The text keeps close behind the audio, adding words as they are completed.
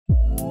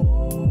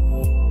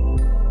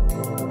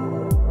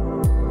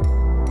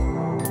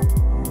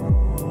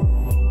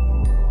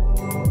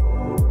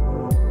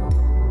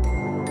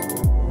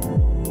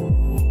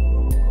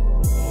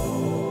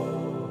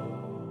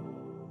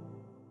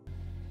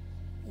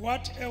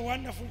What a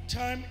wonderful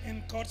time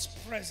in God's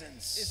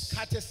presence.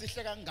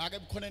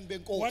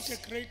 What a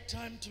great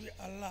time to be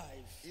alive.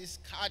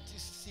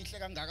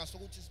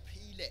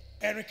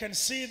 And we can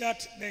see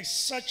that there's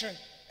such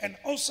an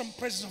awesome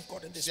presence of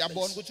God in this place.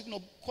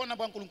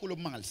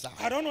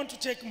 I don't want to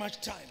take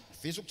much time.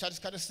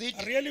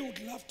 I really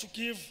would love to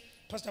give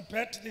Pastor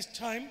Bert this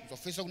time to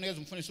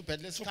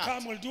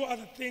come. We'll do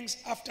other things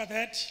after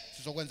that,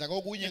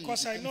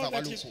 because I know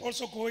that he's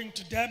also going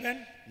to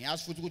Durban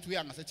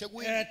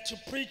to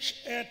preach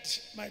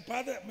at my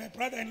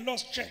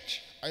brother-in-law's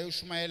church. In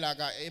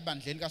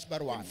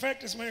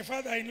fact, it's my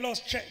father-in-law's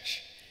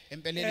church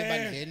in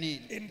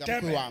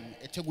Durban.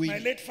 My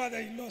late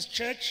father-in-law's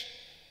church,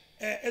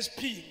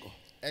 Espingo.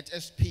 A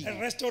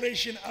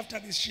restoration after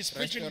this, he's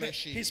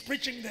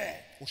preaching there.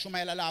 So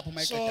I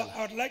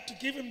would like to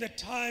give him the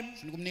time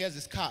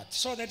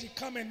so that he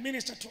come and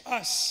minister to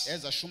us.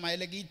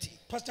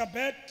 Pastor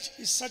Bert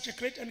is such a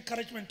great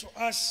encouragement to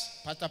us,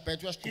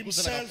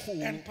 himself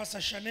and Pastor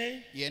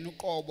Shanae.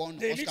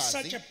 They lead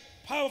such a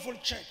powerful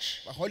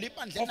church of over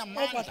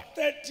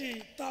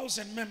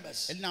 30,000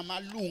 members in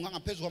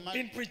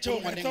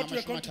Pretoria. I thought we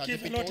were going to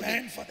give the Lord a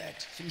hand for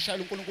that.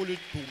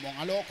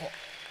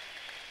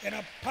 And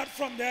apart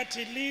from that,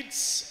 he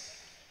leads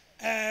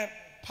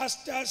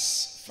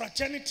pastors,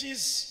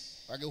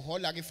 fraternities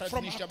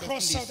from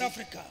across South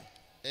Africa.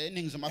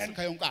 And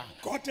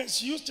God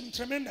has used him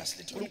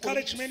tremendously to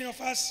encourage many of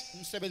us.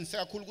 And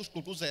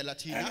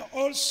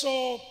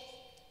also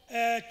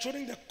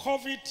during the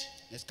COVID,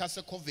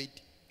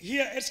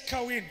 here at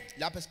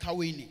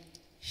Eskhawini,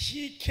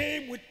 he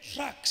came with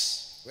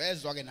trucks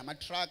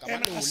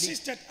and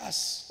assisted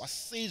us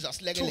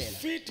to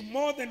feed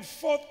more than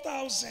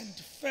 4,000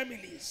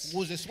 families. It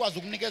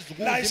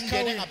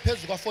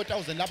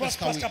was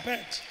Pastor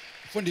Bert.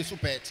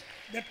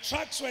 The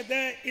trucks were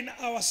there in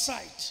our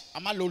sight.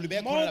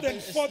 More than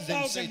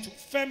 4,000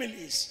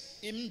 families.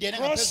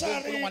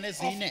 Grocery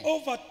of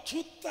over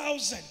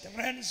 2,000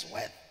 rands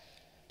worth.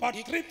 But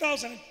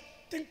 3,000, I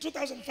think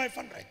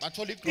 2,500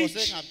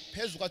 each.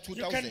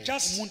 You can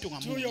just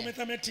do your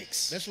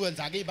mathematics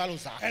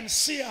and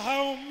see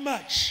how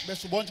much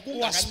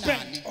was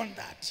spent on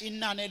that.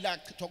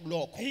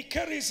 He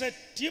carries a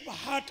deep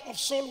heart of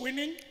soul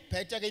winning,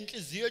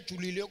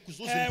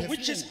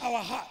 which is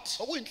our heart.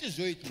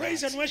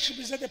 Praise and worship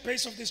is at the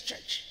base of this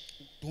church.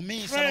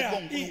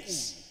 Prayer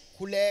is.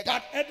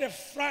 But at the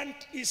front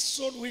is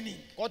soul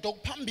winning.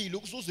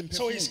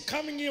 So he's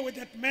coming here with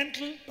that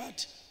mantle,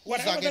 but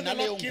whatever that the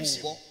Lord gives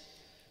him.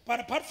 But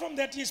apart from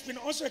that, he's been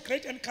also a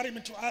great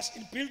encouragement to us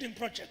in building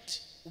project.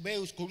 At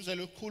one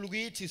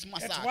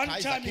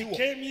time he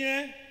came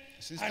here,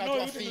 I know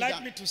you wouldn't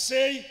like me to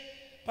say,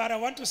 but I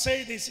want to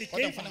say this, he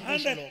gave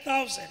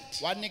 100,000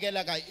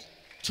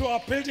 to our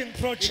building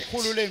project. I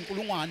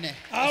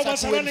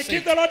was going to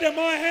give the Lord a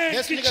more hand.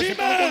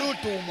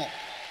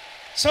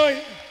 So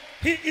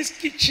he is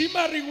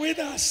kichimering with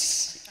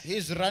us.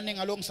 He's running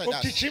alongside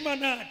us.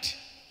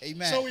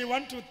 Amen. So we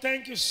want to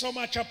thank you so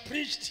much. I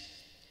preached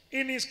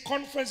in his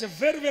conference, a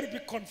very, very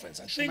big conference.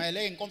 I think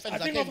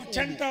over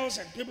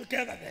 10,000 people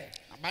gather there.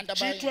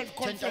 G12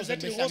 conference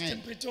that he hosts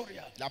in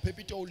Pretoria.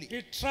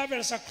 He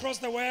travels across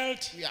the world.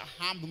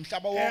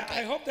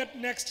 I hope that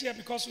next year,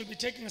 because we'll be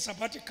taking a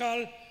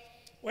sabbatical,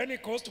 when he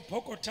goes to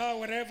Bogota,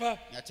 wherever,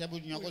 we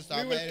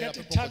will get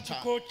a time to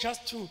go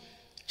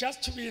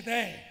just to be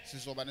there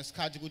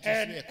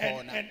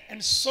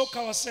and soak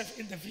ourselves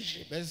in the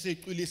vision.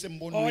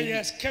 Oh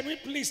yes, can we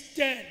please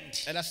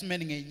stand,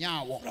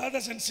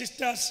 brothers and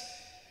sisters,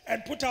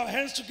 and put our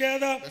hands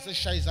together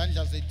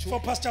for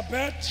Pastor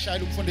Bert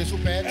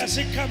as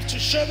he comes to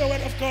share the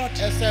word of God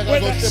with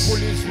us.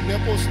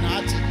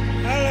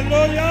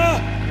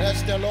 Hallelujah.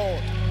 Bless the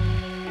Lord.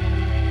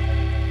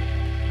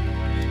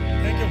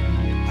 Thank you.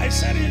 I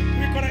said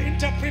we're going to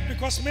interpret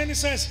because many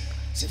says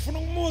to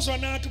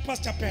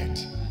Pastor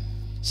Bert.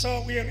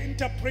 So we will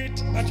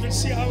interpret, but we'll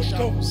see how it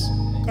goes.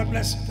 God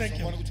bless you. Thank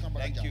you.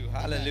 Thank you.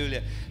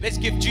 Hallelujah. Let's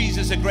give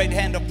Jesus a great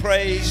hand of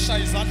praise.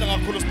 We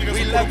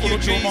love you,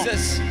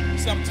 Jesus.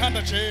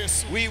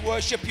 We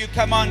worship you.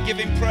 Come on, give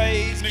him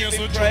praise. Give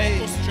him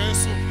praise.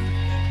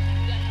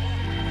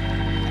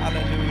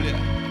 Hallelujah.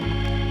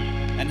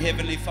 And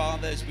Heavenly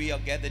Father, as we are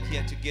gathered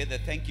here together,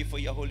 thank you for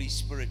your Holy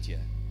Spirit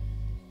here.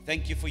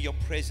 Thank you for your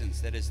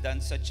presence that has done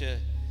such a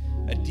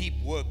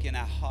deep work in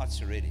our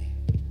hearts already.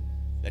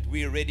 That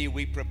we are ready,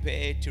 we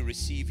prepare to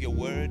receive your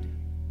word.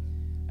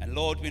 And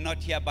Lord, we're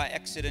not here by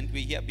accident,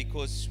 we're here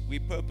because we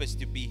purpose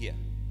to be here.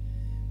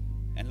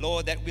 And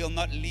Lord, that we'll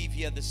not leave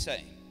here the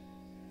same,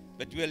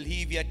 but we'll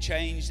leave here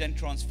changed and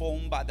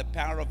transformed by the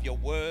power of your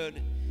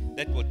word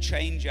that will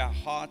change our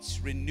hearts,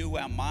 renew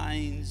our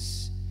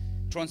minds,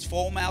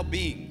 transform our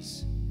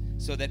beings,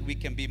 so that we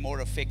can be more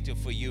effective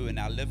for you in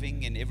our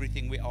living and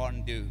everything we are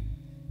and do.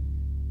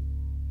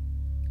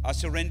 I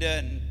surrender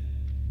and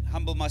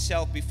humble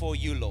myself before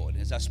you, Lord.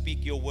 As I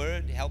speak your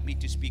word, help me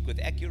to speak with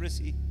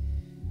accuracy.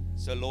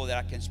 So, Lord, that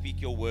I can speak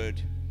your word,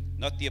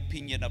 not the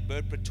opinion of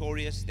Bert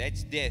Pretorius.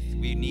 That's death.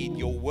 We need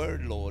your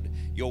word, Lord.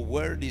 Your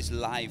word is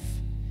life.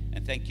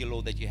 And thank you,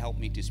 Lord, that you helped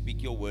me to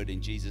speak your word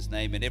in Jesus'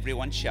 name. And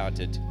everyone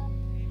shouted,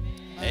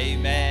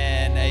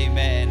 Amen,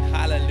 amen.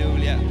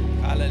 Hallelujah,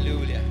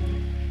 hallelujah.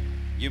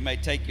 You may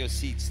take your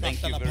seats.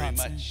 Thank you very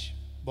much.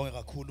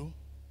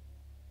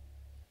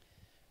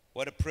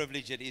 What a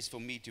privilege it is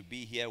for me to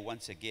be here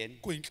once again.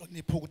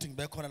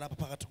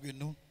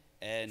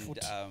 And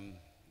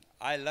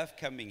I love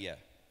coming here.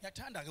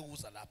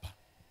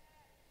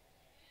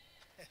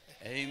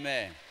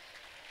 Amen.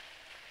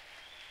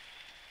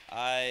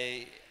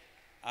 I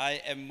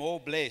am more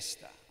blessed.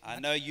 I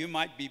know you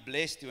might be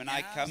blessed when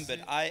I come,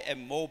 but I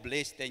am more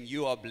blessed than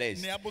you are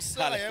blessed.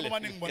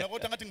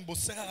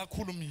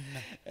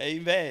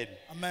 Amen.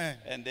 Amen.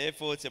 And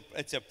therefore,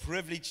 it's a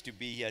privilege to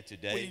be here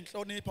today and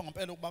to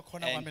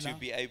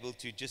be able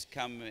to just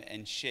come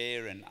and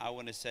share. And I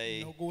want to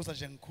say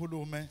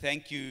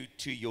thank you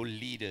to your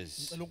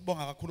leaders.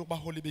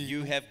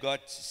 You have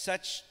got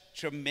such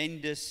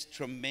tremendous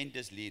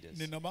leaders.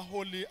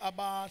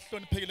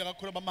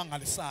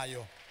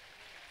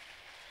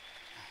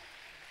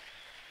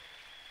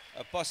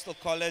 Apostle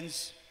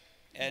Collins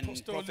and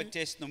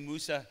Prophetess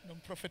Nomusa,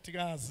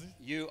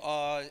 you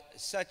are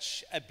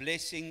such a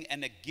blessing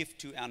and a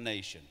gift to our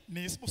nation.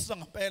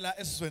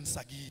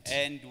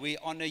 And we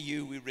honor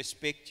you, we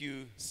respect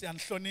you,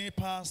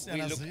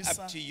 we look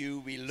up to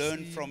you, we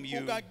learn from you.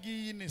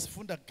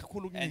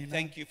 And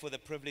thank you for the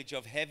privilege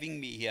of having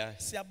me here.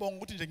 It's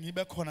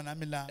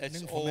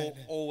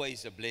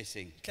always a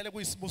blessing.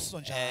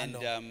 And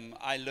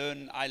I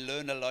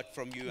learn a lot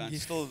from you. I'm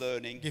still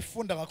learning.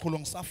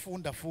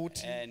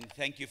 And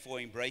thank you for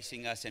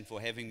embracing us and for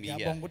having me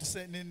here.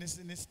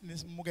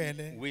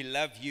 We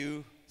love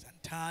you.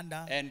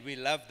 And we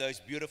love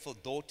those beautiful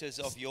daughters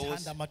of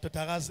yours. They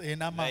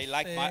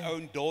like my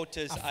own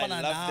daughters. I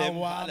love them.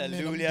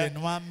 Hallelujah.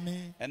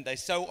 And they're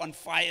so on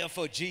fire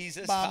for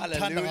Jesus.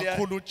 Hallelujah.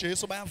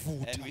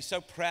 And we're so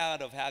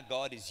proud of how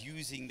God is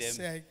using them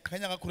in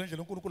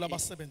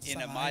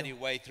a mighty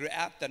way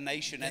throughout the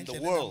nation and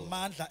the world.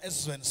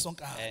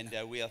 And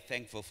we are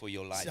thankful for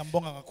your life.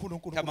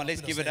 Come on,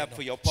 let's give it up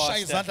for your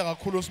pastor.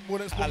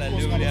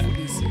 Hallelujah.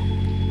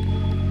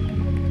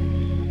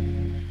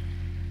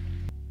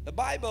 The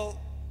Bible,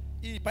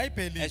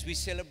 as we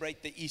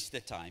celebrate the Easter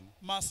time,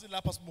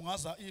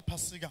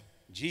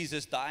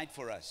 Jesus died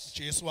for us,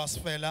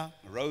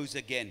 rose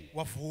again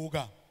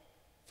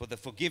for the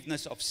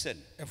forgiveness of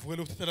sin,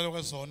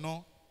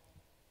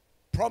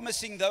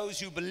 promising those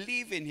who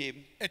believe in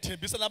him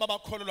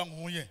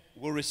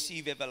will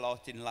receive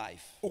everlasting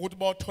life.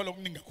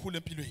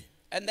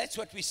 And that's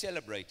what we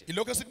celebrated.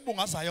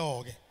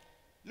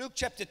 Luke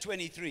chapter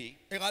 23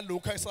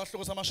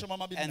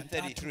 and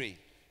 33.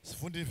 We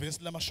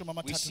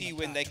see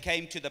when they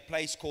came to the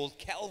place called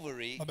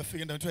Calvary,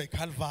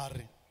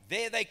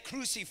 there they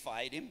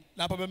crucified him,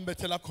 and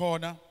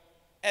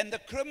the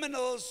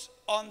criminals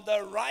on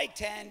the right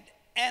hand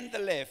and the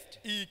left.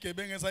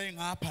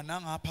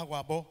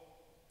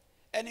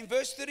 And in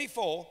verse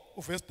 34,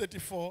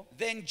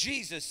 then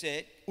Jesus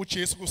said,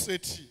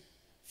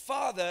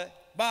 Father,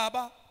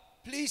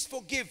 please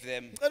forgive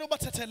them,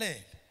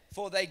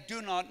 for they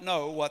do not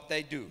know what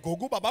they do.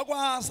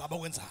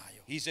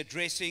 He's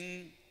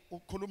addressing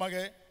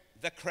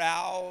the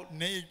crowd,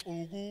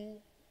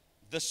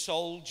 the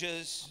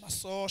soldiers,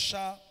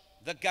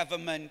 the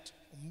government,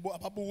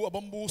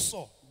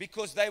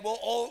 because they were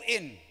all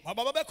in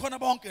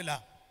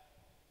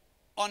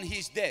on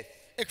his death.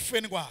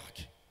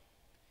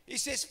 He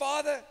says,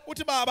 Father,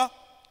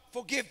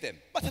 forgive them.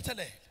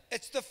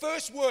 It's the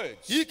first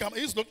words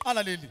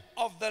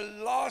of the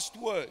last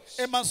words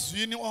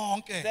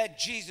that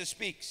Jesus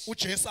speaks.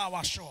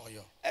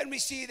 And we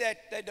see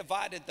that they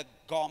divided the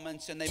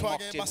garments and they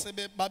mocked him.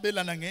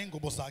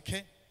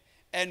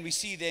 And we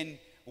see then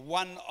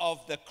one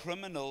of the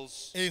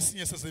criminals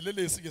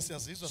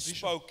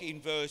spoke in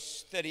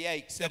verse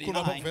 38,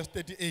 39.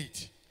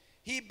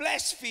 He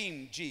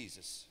blasphemed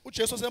Jesus.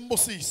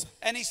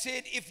 And he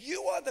said, if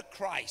you are the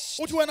Christ,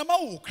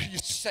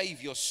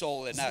 save your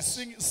soul and us.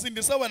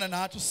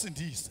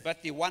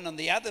 But the one on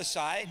the other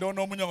side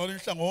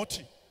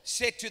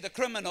said to the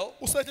criminal,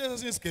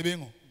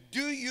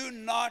 do you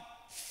not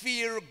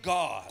fear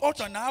God?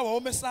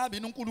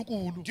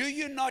 Do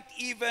you not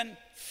even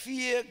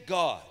fear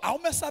God?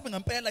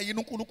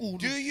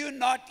 Do you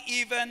not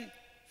even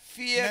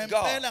fear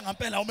God?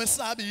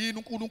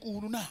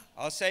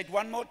 I'll say it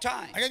one more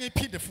time.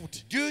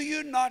 Do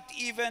you not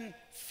even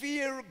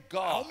fear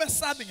God?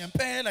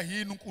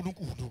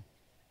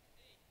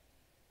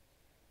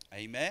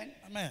 Amen.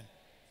 Amen.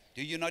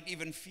 Do you not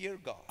even fear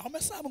God?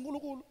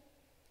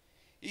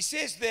 He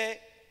says there,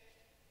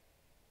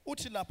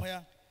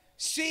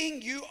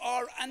 seeing you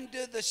are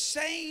under the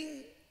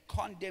same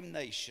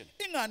condemnation.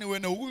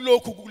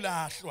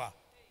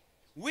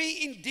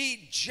 We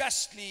indeed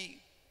justly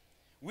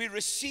we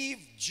receive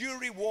due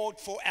reward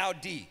for our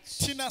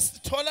deeds.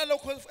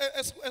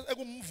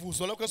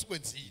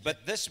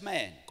 But this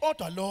man,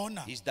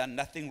 he's done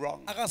nothing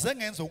wrong.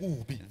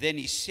 Then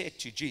he said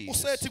to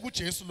Jesus,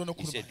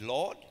 he said,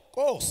 Lord,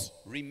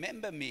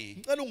 remember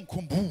me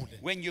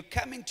when you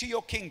come into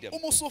your kingdom.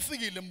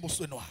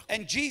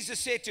 And Jesus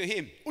said to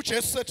him,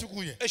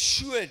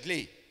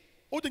 assuredly,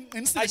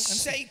 I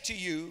say to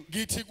you,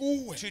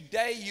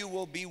 today you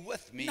will be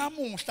with me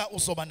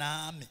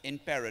in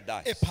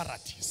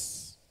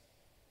paradise.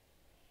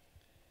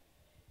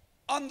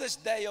 On this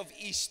day of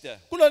Easter,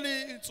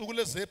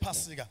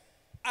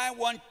 I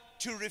want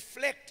to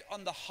reflect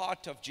on the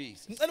heart of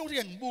Jesus. I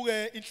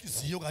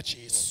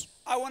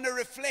want to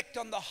reflect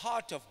on the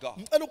heart of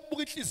God.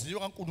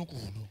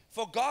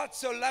 For God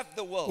so loved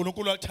the world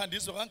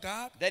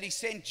that he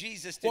sent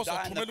Jesus to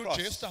die on the cross.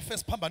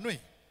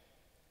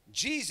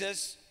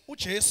 Jesus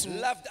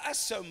loved us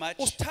so much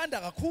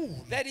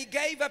that he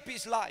gave up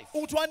his life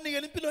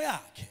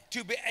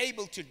to be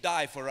able to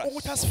die for us.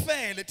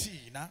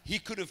 He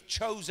could have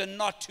chosen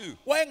not to.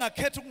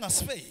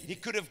 He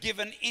could have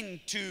given in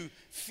to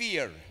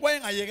fear.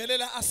 But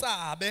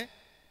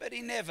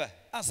he never.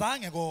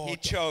 He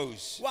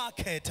chose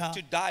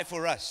to die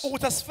for us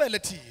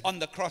on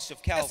the cross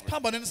of Calvary.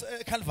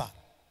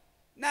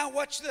 Now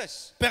watch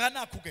this.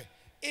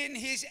 In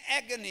his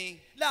agony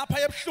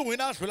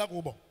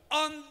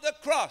on the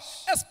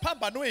cross,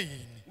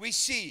 we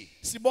see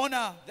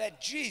that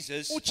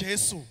Jesus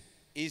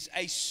is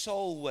a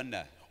soul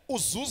winner.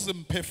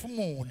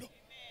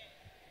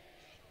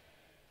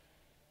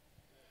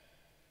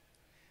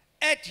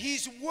 At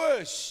his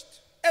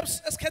worst,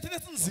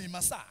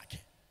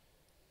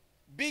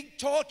 being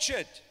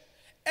tortured,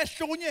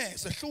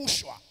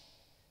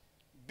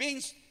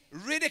 being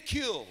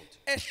ridiculed,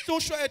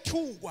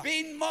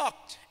 being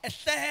mocked.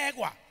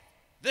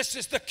 This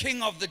is the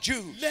King of the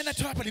Jews. If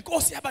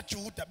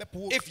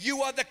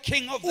you are the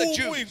King of the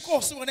Jews,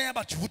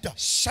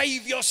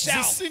 save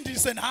yourself.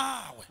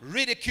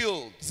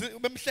 Ridiculed,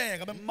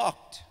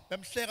 mocked.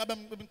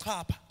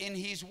 In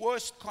his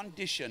worst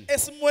condition,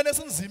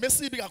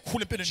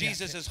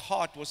 Jesus'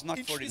 heart was not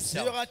for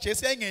himself.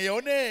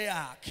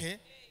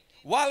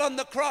 While on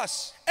the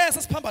cross,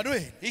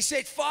 he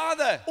said,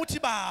 Father,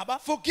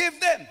 forgive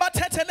them.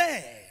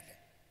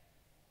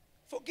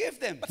 Forgive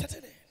them.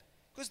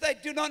 Because they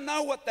do not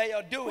know what they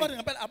are doing.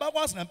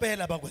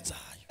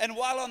 And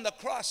while on the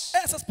cross,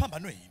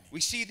 we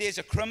see there's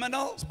a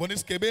criminal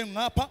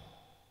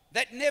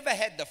that never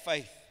had the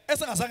faith.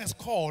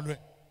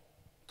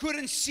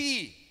 Couldn't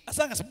see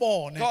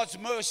God's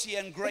mercy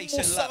and grace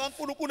and love.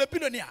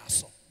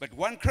 But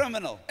one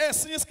criminal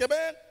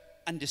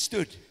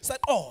understood,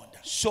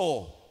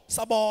 saw,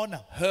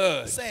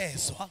 heard,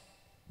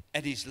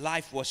 and his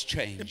life was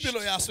changed.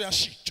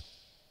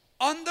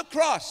 On the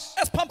cross,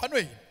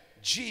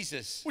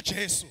 Jesus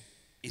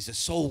is a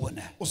soul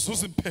winner.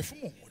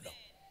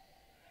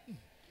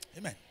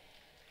 Amen.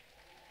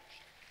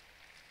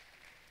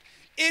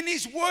 In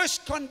his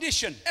worst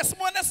condition,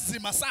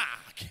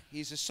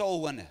 he's a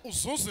soul winner.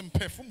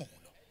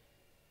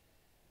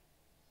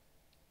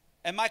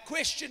 And my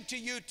question to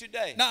you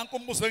today,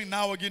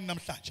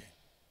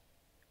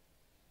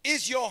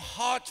 is your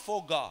heart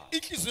for God?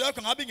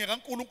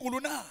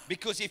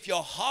 Because if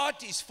your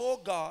heart is for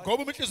God,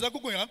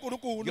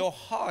 your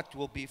heart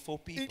will be for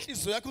people.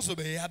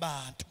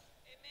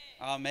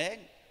 Amen.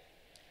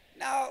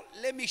 Now,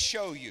 let me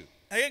show you.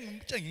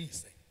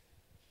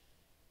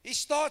 He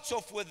starts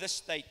off with this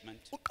statement.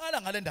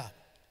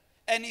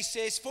 And he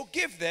says,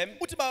 forgive them,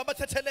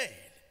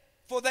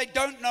 for they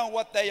don't know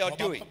what they are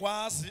doing.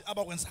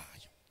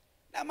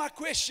 Now, my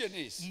question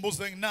is,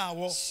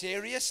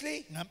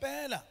 seriously?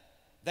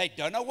 They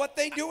don't know what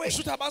they're doing.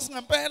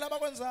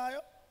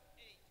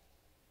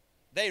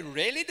 They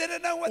really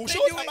didn't know what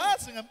they're doing.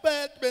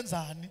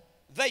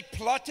 They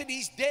plotted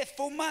his death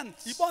for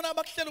months.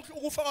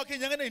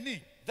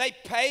 They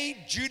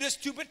paid Judas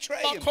to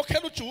betray him.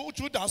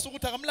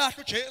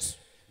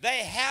 They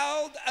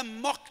held a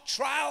mock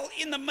trial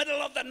in the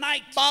middle of the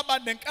night.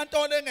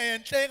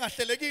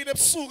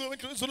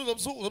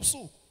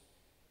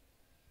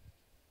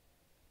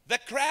 The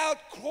crowd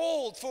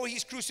called for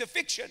his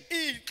crucifixion.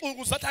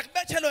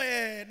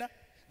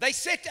 They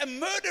set a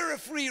murderer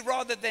free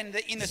rather than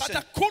the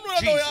innocent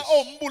Jesus.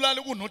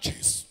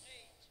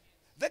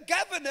 The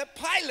governor,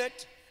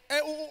 Pilate,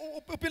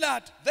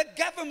 the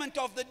government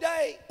of the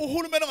day,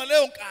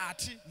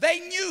 they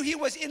knew he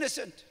was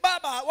innocent.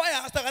 But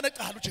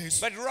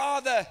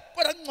rather,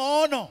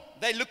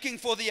 they're looking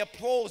for the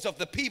applause of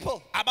the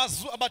people.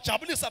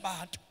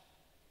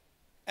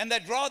 And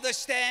they'd rather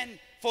stand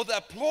for the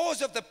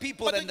applause of the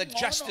people than the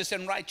justice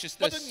and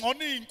righteousness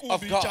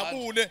of God.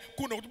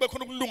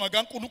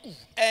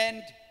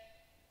 And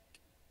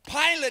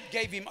Pilate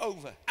gave him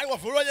over.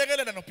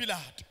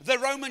 The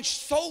Roman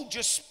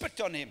soldiers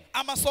spit on him.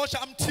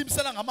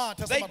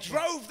 They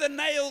drove the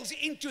nails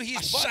into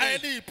his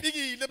body.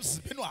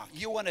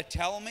 You want to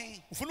tell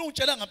me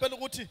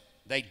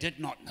they did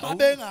not know what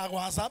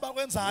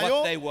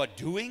they were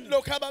doing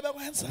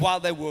while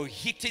they were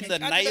hitting the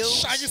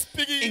nails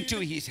into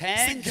his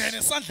hands,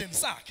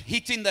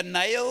 hitting the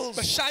nails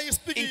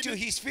into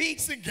his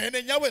feet?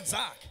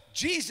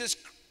 Jesus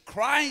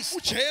Christ,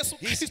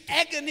 his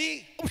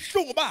agony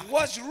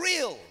was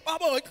real.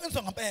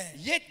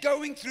 Yet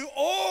going through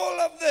all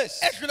of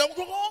this,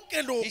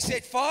 he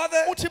said,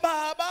 Father,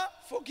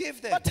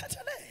 forgive them.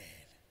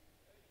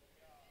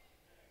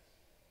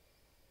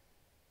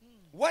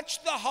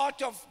 Watch the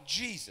heart of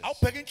Jesus.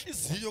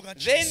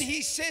 Then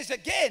he says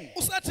again,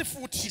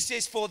 he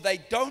says, for they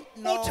don't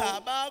know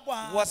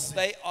what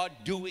they are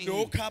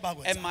doing.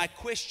 And my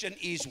question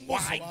is,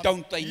 why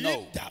don't they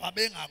know?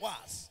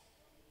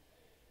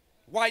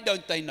 Why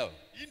don't they know?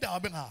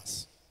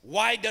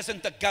 Why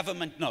doesn't the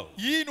government know?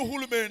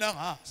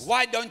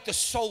 Why don't the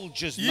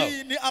soldiers know?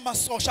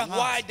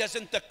 Why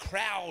doesn't the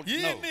crowd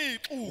know?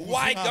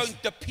 Why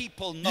don't the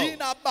people know?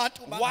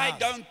 Why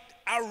don't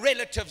our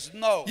relatives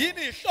know?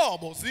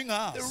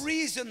 The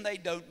reason they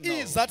don't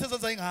know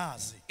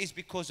is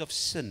because of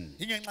sin.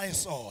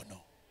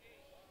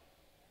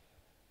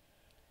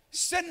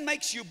 Sin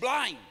makes you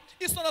blind.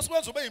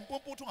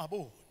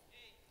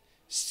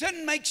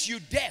 Sin makes you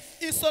deaf.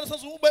 2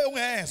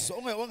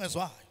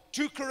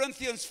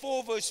 Corinthians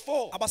 4 verse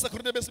 4. It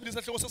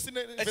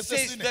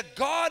says the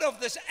God of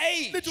this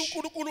age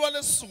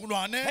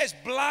has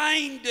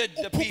blinded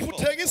the people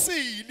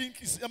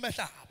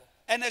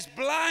and has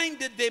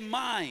blinded their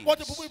minds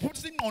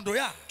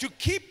to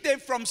keep them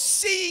from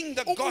seeing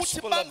the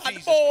gospel of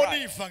Jesus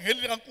Christ.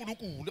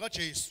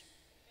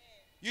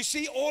 You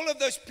see, all of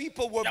those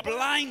people were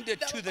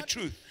blinded to the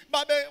truth.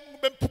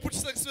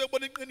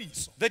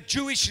 The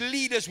Jewish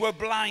leaders were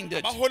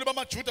blinded.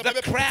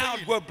 The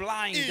crowd were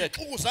blinded.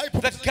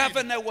 The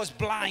governor was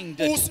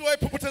blinded.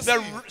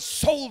 The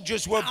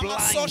soldiers were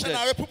blinded.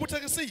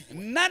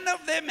 None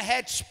of them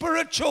had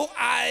spiritual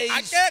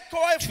eyes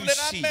to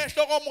see.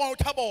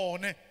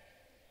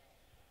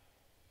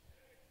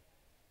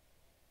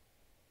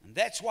 And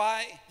that's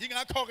why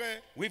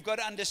we've got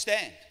to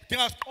understand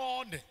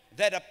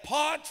that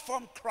apart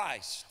from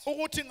Christ,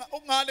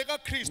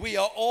 we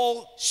are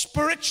all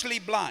spiritually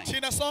blind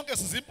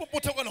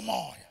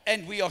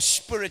and we are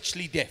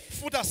spiritually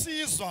deaf.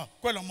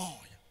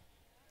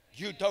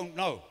 You don't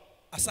know.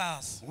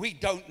 We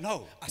don't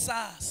know.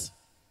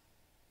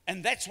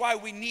 And that's why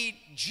we need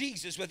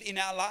Jesus within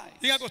our lives.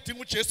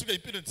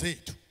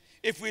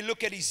 If we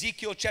look at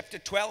Ezekiel chapter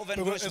 12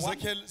 and verse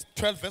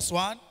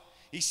 1,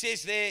 he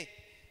says there,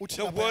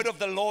 the word of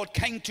the Lord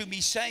came to me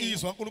saying, he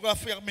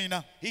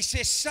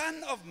says,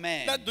 Son of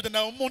man,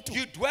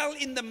 you dwell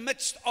in the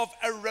midst of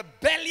a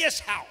rebellious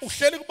house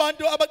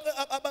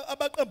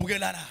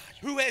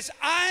who has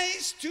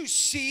eyes to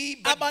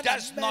see but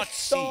does not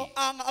see.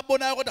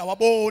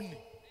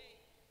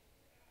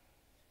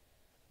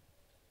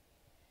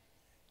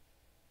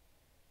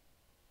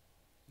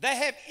 They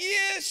have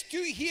ears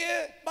to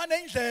hear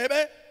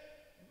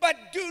but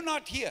do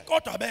not hear.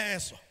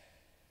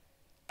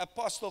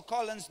 Apostle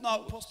Collins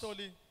knows.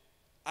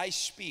 I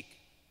speak.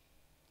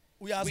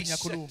 We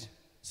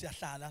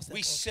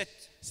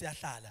sit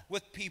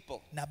with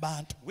people.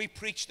 We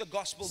preach the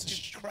gospel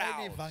to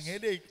crowds,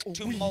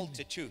 to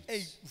multitudes.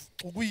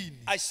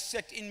 I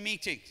sit in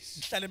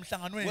meetings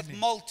with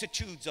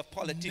multitudes of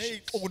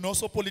politicians,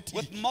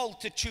 with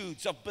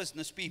multitudes of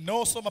business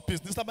people,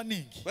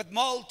 with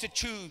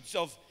multitudes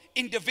of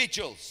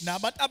individuals.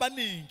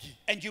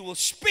 And you will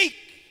speak,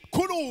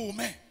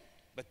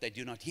 but they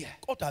do not hear.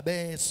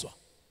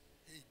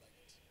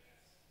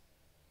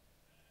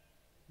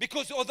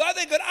 Because although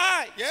they got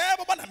eyes,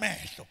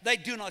 they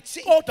do not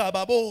see.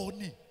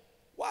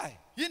 Why?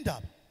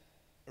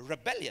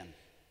 Rebellion.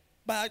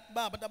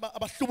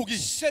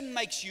 Sin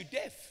makes you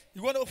deaf.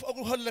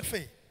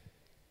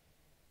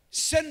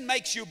 Sin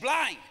makes you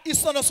blind.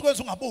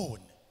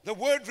 The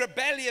word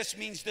rebellious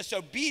means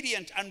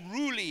disobedient,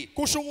 unruly,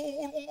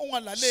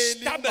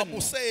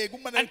 stubborn,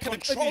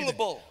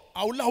 uncontrollable.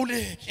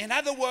 In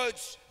other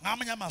words,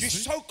 you're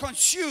so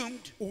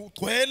consumed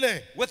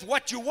with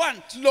what you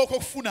want.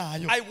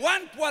 I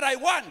want what I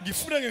want.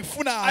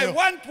 I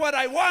want what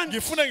I want. I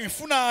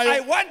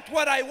want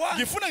what I want.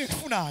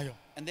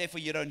 And therefore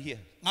you don't hear.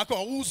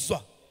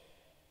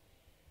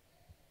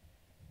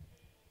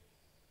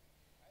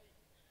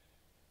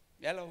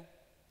 Hello.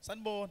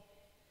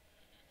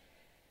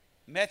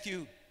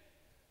 Matthew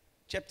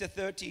chapter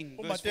 13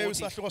 verse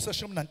 14.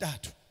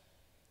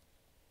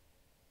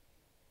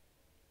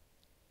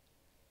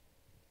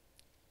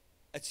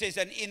 It says,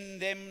 and in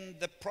them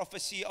the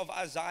prophecy of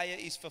Isaiah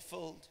is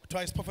fulfilled,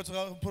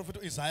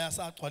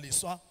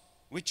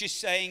 which is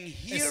saying,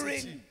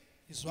 hearing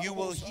you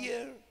will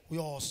hear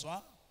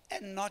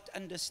and not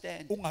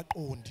understand.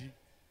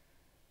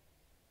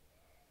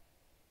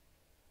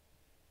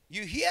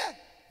 You hear,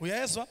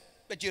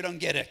 but you don't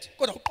get it.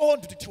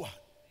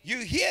 You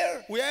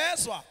hear,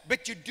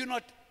 but you do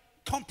not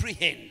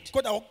comprehend.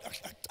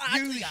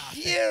 You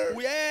hear,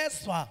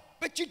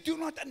 but you do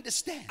not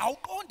understand.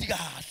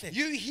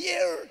 You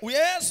hear,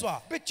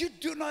 but you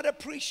do not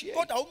appreciate.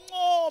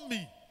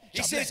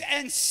 He says,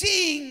 and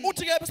seeing,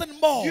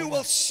 you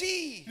will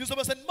see,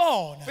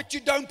 but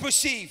you don't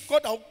perceive.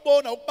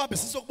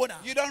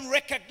 You don't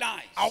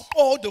recognize.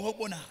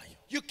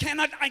 You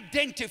cannot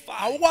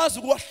identify.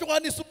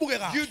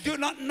 You do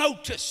not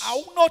notice.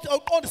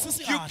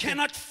 You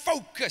cannot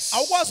focus.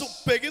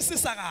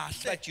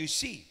 But you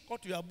see.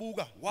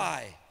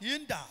 Why?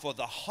 For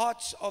the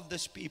hearts of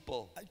this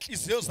people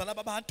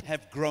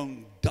have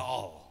grown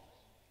dull.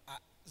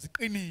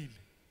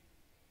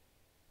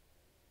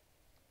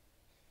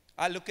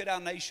 I look at our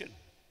nation.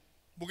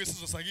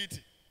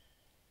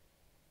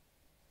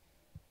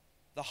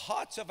 The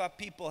hearts of our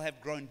people have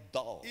grown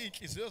dull.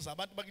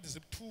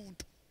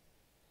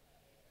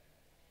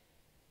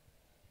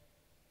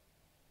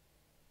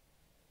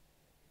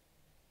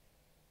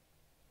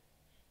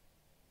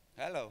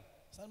 Hello.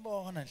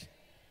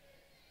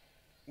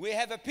 We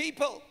have a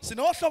people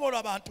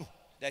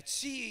that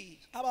see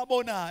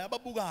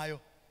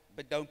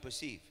but don't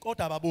perceive.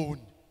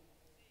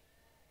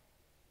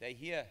 They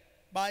hear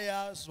but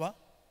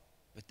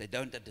they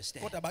don't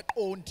understand.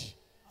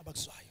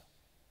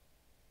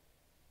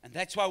 And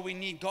that's why we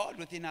need God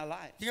within our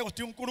lives.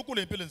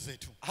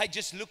 I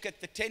just look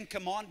at the 10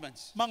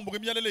 Commandments.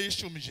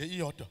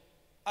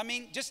 I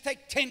mean, just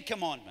take 10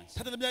 Commandments.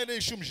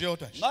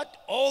 Not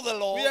all the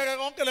laws.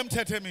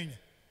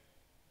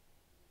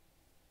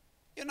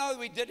 You know,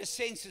 we did a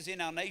census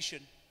in our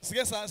nation.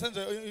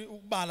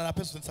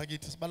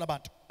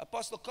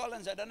 Apostle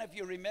Collins, I don't know if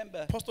you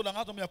remember.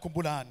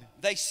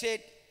 They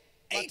said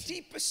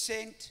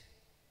 80%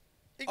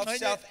 of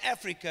South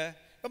Africa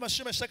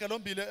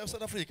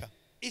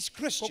is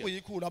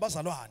Christian.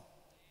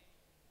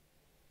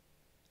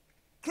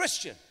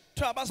 Christian.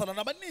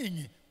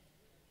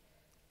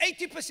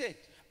 80%.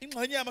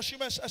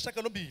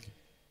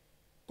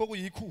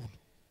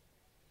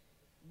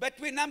 But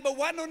we're number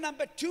 1 or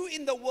number 2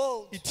 in the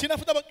world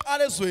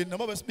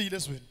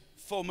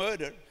for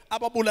murder.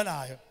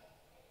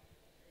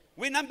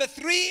 We're number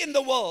 3 in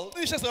the world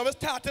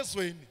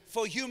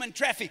for human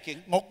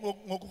trafficking.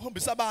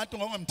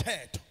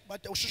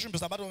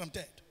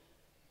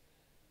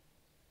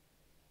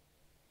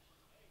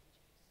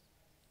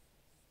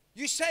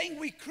 You're saying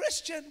we're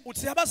Christian?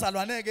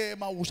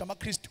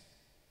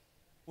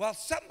 Well,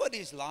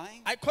 somebody's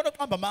lying.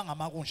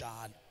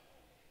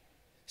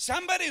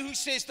 Somebody who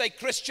says they're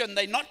Christian,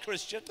 they're not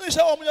Christian.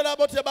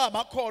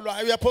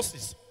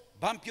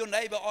 Bump your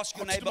neighbor, ask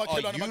your neighbor,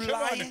 are you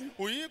lying?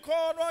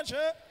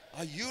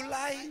 Are you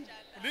lying?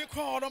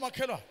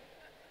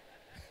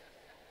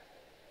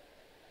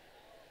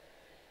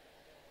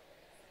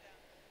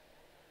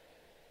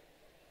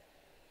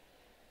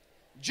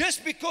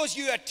 Just because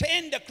you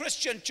attend a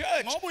Christian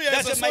church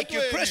doesn't make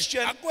you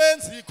Christian.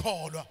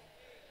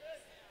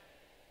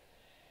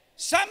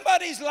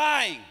 Somebody's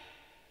lying.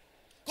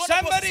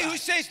 Somebody who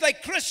says they're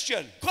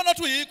Christian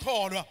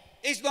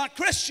is not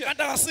Christian.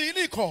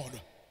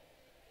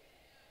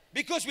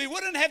 Because we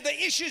wouldn't have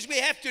the issues we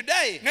have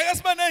today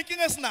if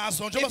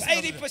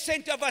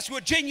 80% of us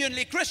were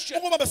genuinely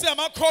Christian.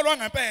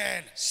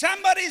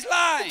 Somebody's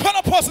lying.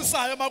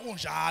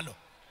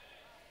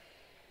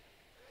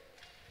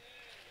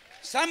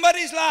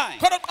 Somebody's lying.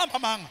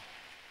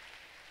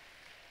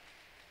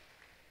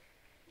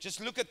 Just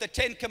look at the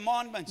 10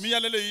 Commandments.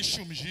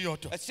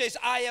 It says,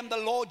 I am the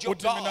Lord your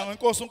God,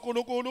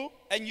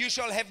 and you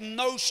shall have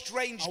no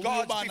strange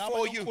gods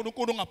before you.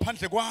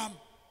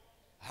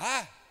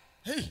 Huh?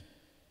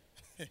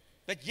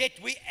 But yet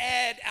we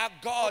add our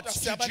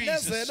gods to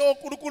Jesus.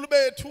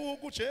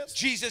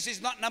 Jesus is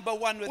not number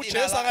 1 within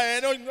our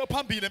lives.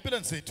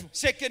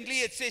 Secondly,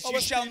 it says, you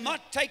shall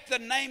not take the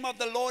name of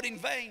the Lord in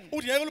vain.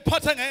 Yet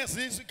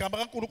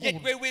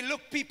where we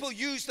look, people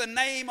use the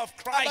name of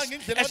Christ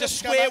as a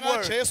swear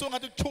word.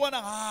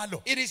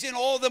 It is in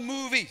all the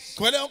movies.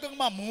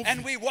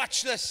 And we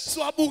watch this.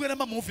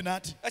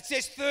 It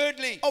says,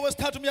 thirdly,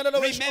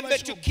 remember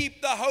to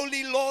keep the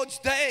Holy Lord's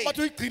Day.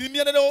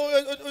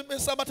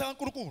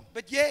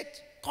 But yet,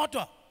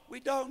 we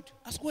don't.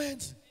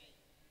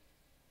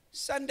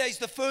 Sunday is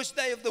the first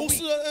day of the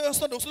week.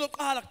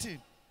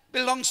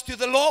 Belongs to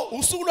the Lord.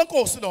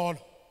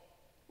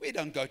 We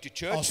don't go to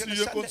church on a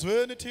Sunday.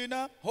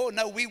 Oh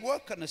no, we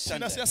work on a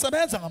Sunday.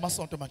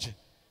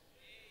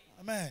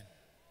 Amen.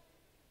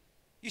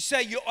 You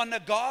say you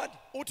honor God.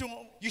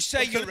 You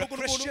say you're a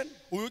Christian.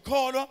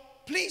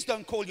 Please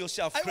don't call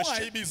yourself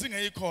Christian.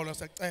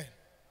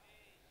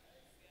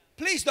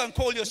 Please don't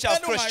call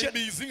yourself Christian.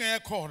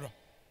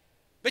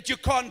 But you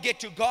can't get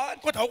to God.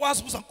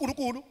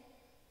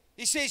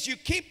 He says you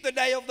keep the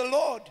day of the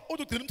Lord.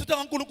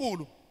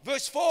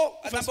 Verse 4,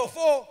 number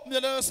 4.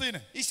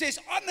 He says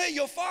honor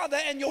your father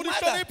and your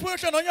mother.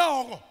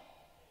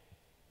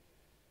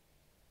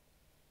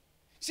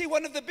 See,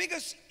 one of the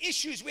biggest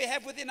issues we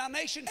have within our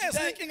nation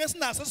today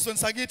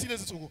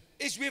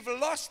is we've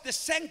lost the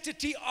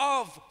sanctity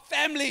of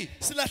family.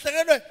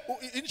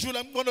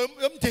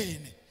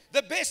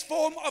 The best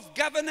form of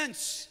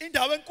governance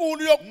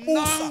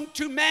known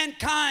to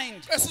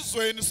mankind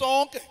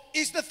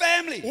is the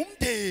family.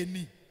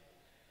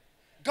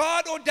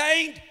 God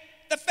ordained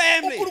the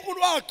family.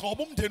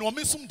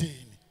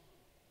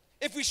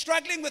 If we're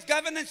struggling with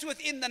governance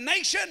within the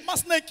nation,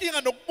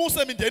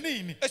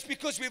 it's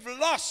because we've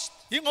lost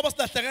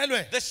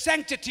the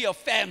sanctity of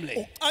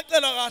family.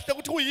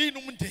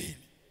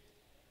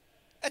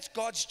 That's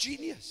God's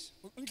genius.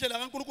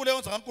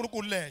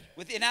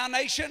 Within our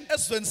nation,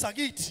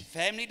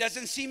 family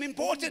doesn't seem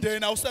important.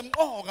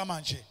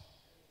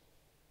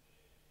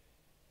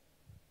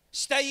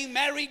 Staying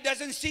married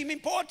doesn't seem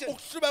important.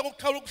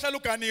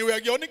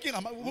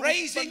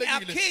 Raising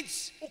our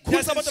kids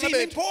doesn't seem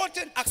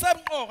important.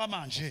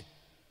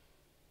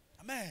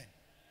 Amen.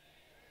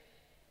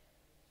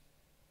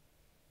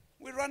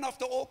 We run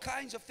after all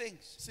kinds of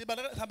things.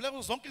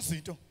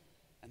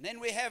 And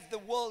then we have the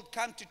world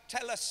come to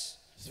tell us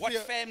what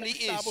family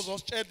is,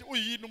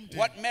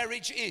 what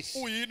marriage is.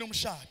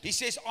 He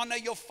says, honor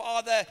your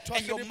father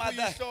and your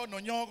mother.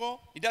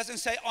 He doesn't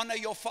say, honor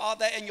your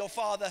father and your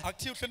father.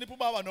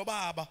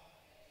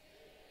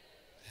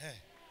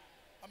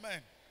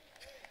 Amen.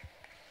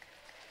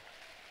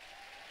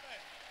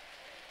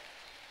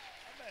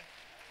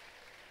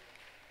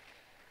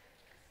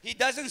 He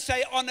doesn't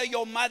say, honor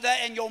your mother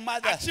and your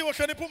mother.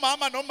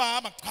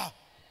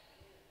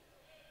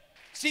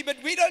 See, but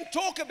we don't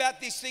talk about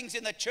these things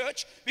in the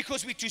church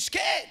because we're too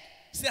scared.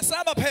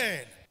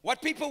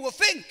 What people will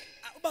think.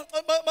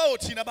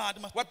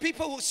 What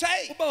people will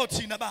say.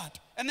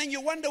 And then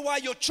you wonder why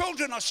your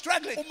children are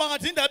struggling.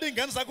 But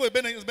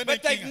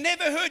they've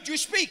never heard you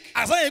speak.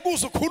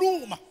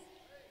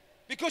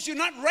 Because you're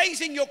not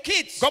raising your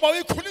kids.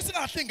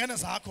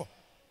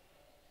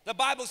 The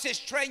Bible says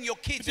train your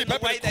kids in the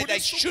way that they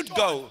should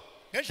go.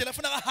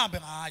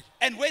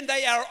 And when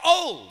they are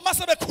old,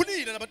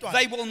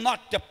 they will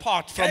not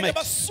depart from it.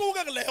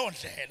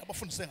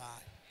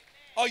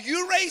 Are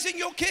you raising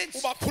your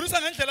kids?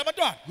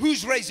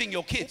 Who's raising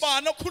your kids?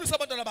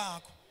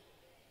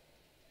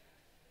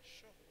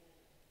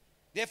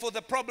 Therefore,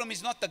 the problem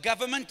is not the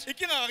government.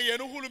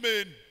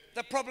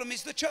 The problem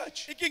is the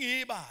church.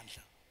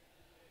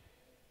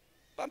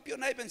 Bump your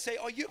neighbor and say,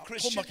 are you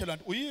Christian?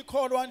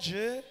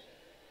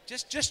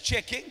 Just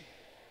checking.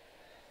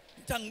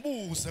 Don't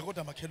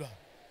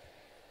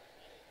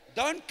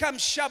come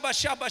shabba,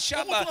 shabba,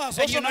 shabba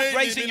and you're not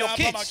raising your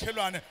kids.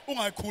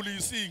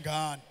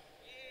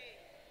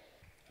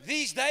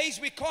 These days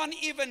we can't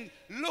even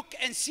look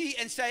and see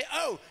and say,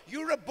 oh,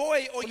 you're a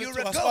boy or you're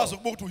a girl.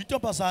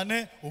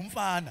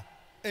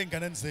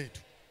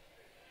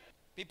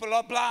 People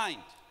are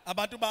blind.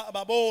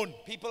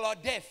 People are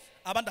deaf.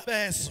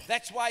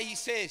 That's why he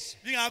says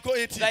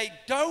they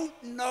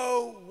don't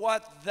know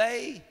what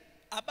they do.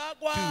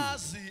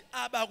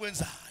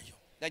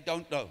 They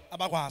don't know.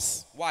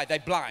 Why? They're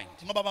blind.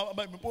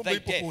 They're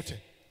deaf.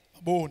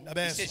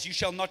 He says, you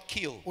shall not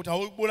kill.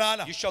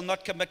 You shall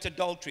not commit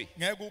adultery.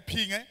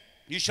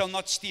 You shall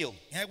not steal.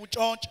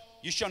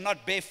 You shall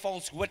not bear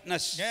false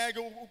witness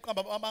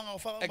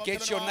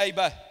against your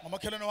neighbor.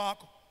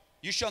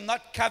 You shall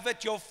not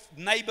covet your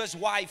neighbor's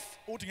wife.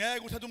 Ooh,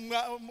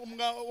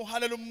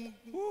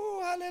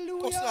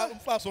 hallelujah.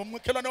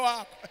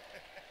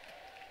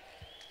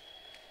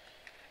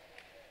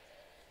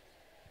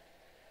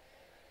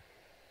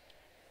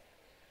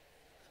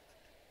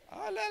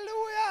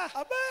 Hallelujah.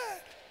 Amen.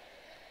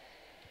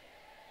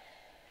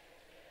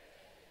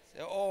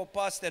 Say, oh,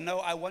 Pastor, no,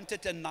 I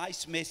wanted a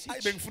nice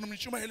message.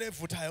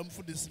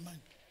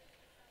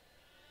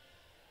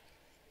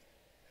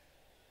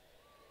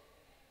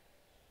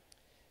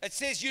 It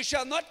says, you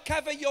shall not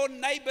cover your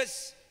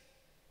neighbor's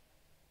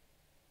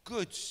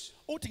goods.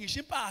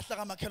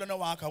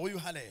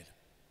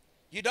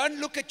 You don't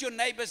look at your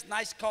neighbor's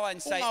nice car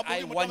and say,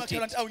 I want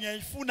it.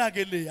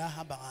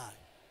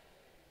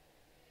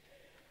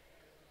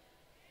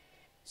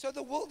 So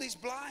the world is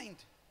blind.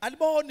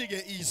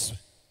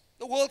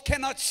 The world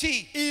cannot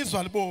see.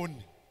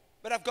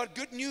 But I've got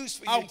good news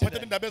for you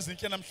today.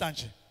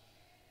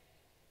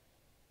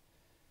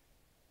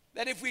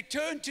 That if we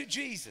turn to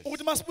Jesus,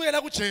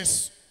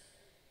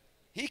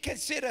 He can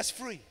set us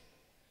free.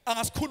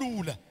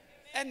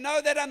 And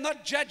know that I'm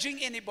not judging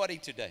anybody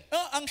today.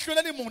 I'm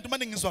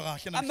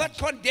not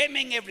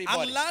condemning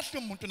everybody.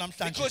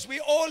 Because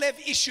we all have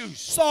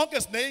issues.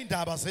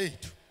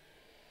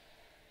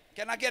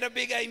 Can I get a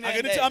big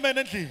amen there?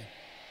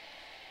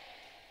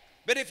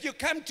 But if you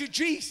come to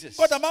Jesus,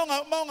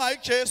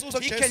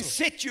 He can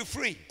set you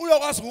free.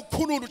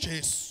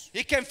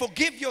 He can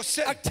forgive your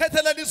sin.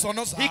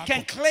 He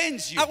can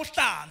cleanse you.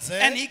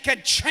 And He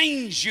can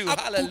change you.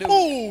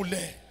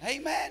 Hallelujah.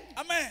 Amen.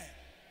 Amen.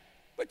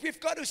 But we've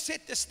got to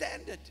set the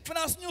standard.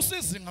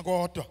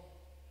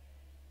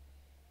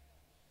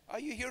 Are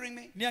you hearing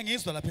me?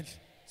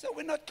 So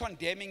we're not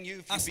condemning you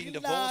if you've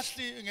been divorced.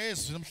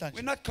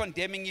 We're not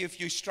condemning you if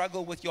you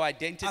struggle with your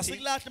identity.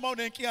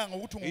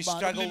 You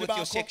struggle with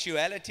your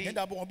sexuality.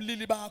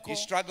 You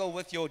struggle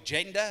with your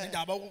gender.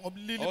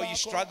 Or you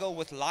struggle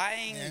with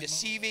lying,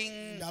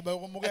 deceiving. At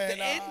the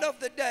end of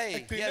the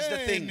day, here's the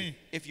thing.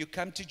 If you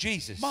come to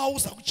Jesus,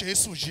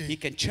 He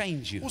can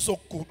change you.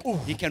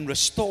 He can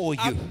restore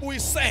you.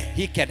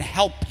 He can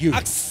help you.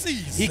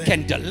 He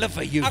can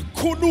deliver you.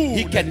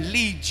 He can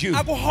lead you.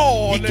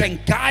 He can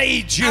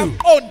guide you.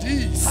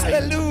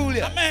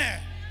 Hallelujah. Amen.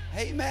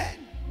 Amen.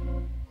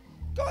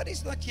 God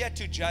is not here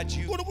to judge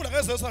you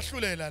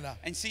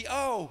and see,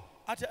 oh,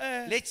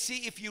 let's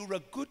see if you're a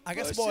good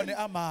person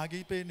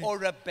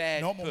or a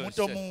bad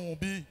person.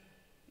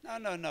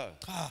 No.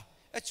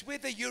 It's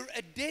whether you're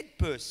a dead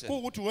person.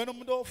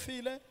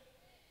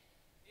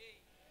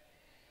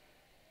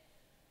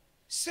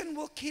 Sin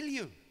will kill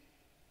you.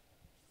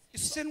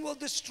 Sin will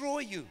destroy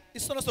you.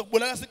 Sin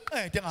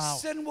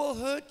will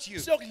hurt you.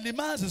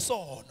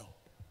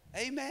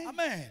 Amen.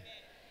 Amen.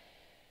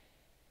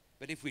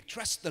 But if we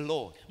trust the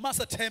Lord,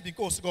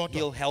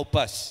 He'll help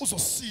us.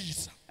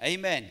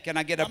 Amen. Can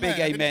I get a big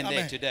amen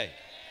there today?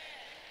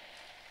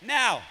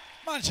 Now,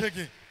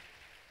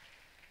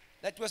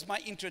 that was my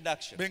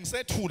introduction.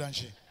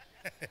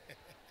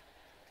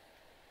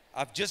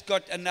 I've just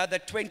got another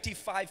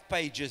 25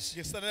 pages.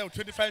 And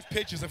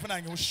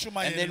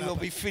then we'll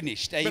be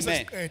finished.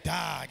 Amen.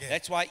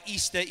 That's why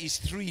Easter is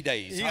 3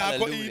 days.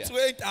 Hallelujah.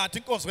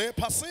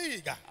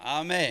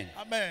 Amen.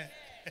 Amen.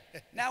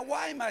 Now,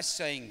 why am I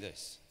saying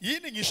this?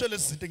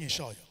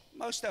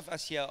 Most of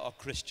us here are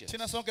Christians.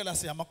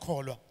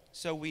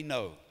 So we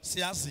know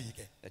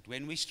that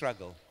when we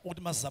struggle,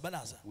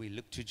 we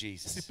look to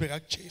Jesus.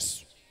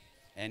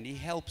 And He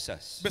helps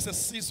us.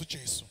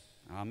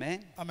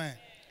 Amen. Amen.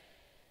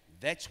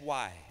 That's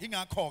why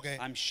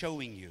I'm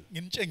showing you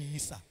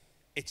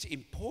it's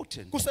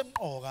important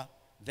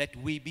that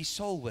we be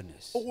soul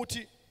winners.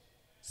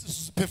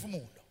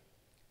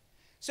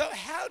 So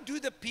how do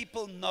the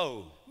people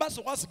know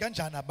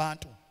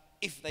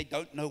if they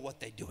don't know what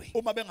they're doing?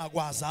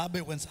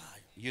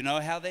 You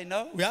know how they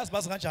know?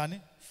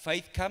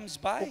 Faith comes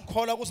by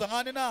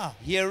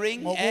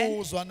hearing,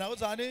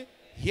 and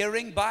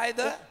hearing by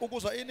the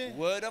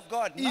Word of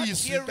God.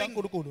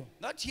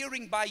 Not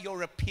hearing by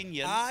your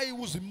opinion.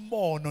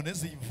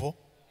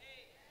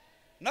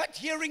 Not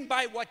hearing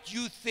by what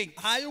you think.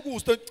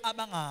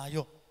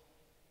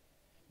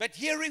 But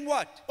hearing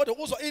what?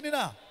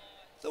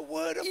 The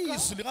Word of God.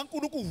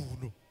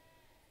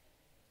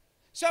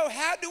 So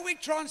how do we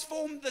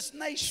transform this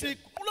nation?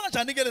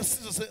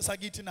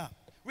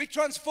 We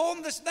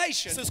transform this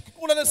nation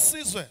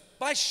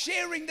by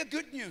sharing the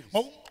good news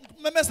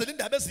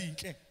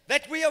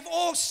that we have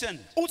all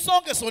sinned. We've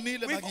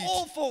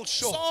all fallen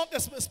short.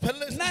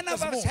 None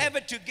of us have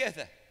it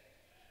together.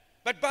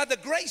 But by the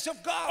grace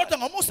of God,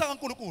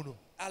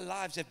 our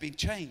lives have been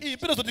changed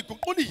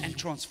and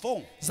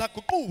transformed.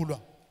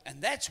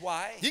 And that's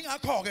why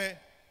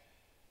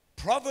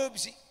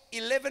Proverbs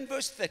 11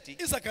 verse 30,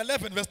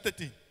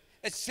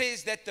 it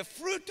says that the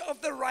fruit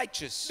of the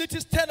righteous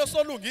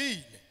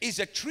is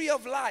a tree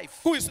of life,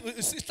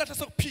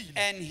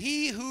 and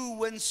he who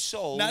wins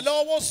souls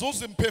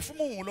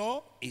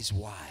is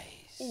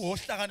wise.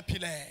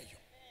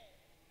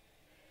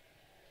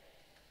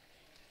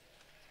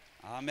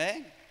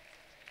 Amen.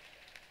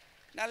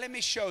 Now let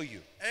me show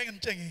you.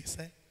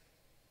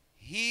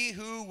 He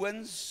who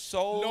wins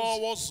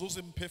souls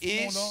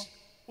is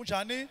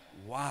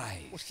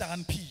wise.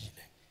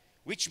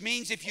 Which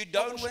means if you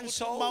don't win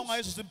souls,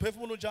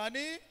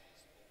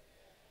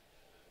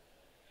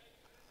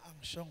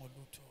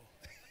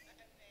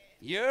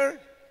 you're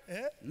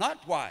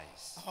not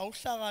wise.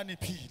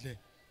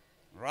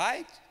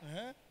 Right?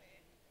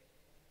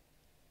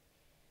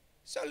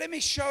 So let me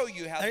show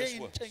you how this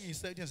works.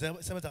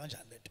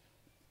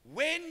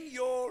 When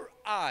your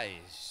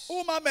eyes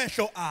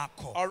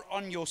are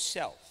on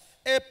yourself,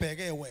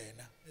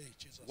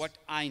 what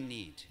I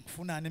need,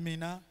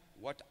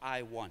 what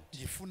I want,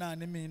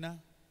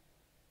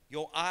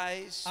 your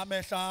eyes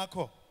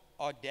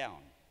are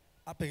down,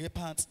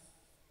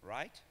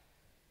 right?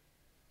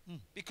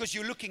 Because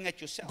you're looking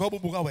at yourself.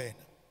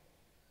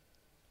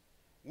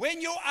 When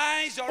your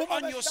eyes are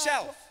on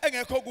yourself,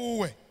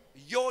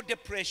 your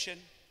depression,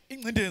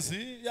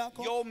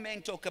 your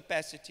mental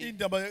capacity,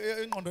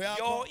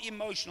 your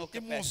emotional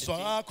capacity,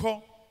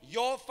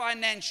 your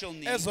financial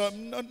needs,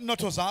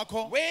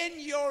 when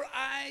your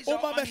eyes are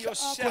on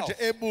yourself,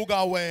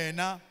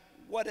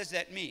 what does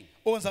that mean?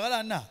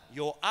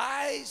 Your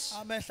eyes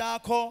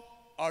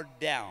are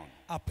down.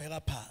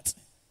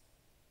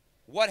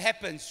 What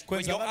happens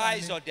when your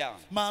eyes are down?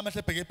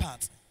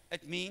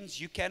 It means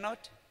you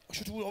cannot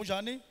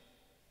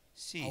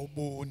see.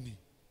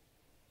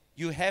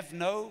 You have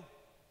no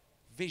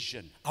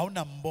vision.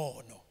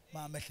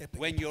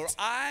 When your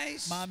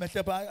eyes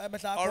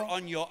are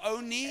on your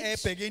own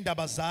needs,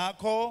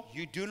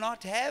 you do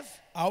not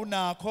have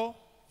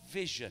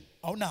vision.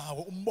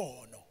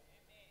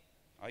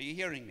 Are you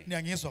hearing me?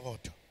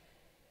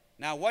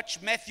 Now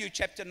watch Matthew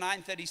chapter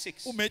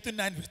 9:36.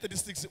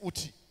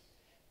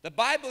 The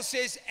Bible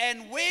says,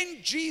 and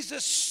when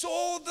Jesus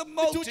saw the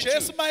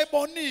multitude,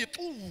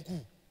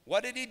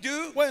 what did he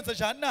do?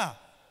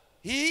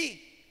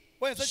 He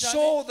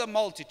saw the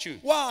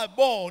multitude.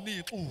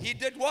 He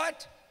did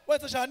what?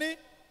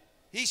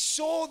 He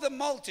saw the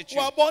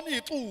multitude.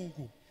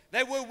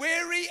 They were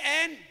weary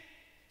and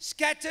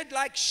scattered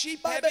like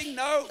sheep having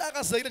no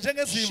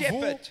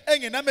shepherd.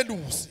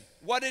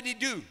 What did he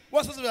do?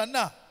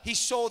 He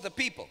saw the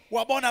people.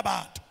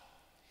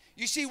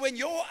 You see, when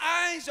your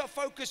eyes are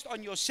focused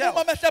on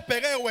yourself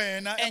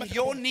and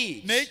your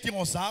needs,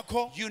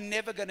 you're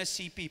never going to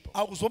see people.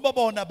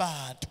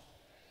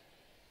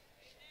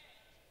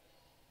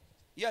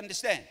 You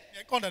understand?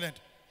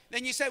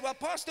 Then you say, well,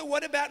 Pastor,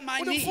 what about my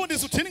needs? Well,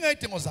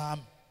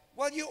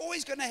 you're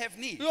always going to have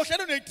needs.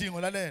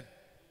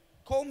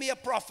 Call me a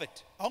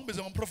prophet.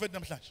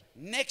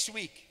 Next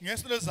week, you're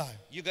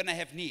going to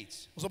have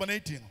needs.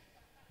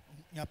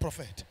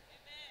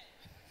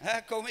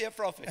 Call me a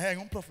prophet.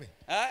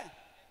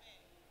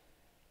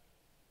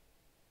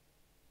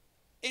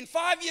 In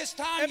 5 years'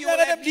 time, you will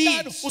have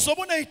needs.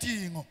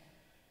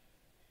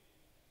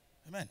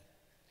 Amen.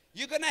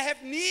 You're going to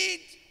have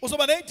needs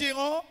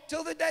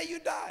till the day you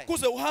die.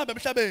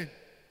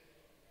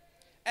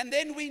 And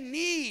then we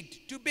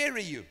need to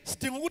bury you.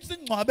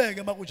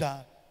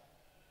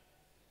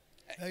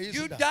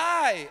 You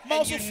die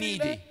and you're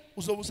needy.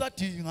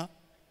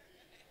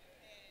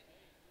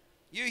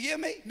 You hear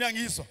me?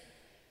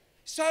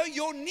 So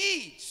your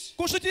needs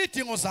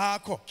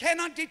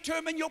cannot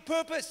determine your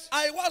purpose.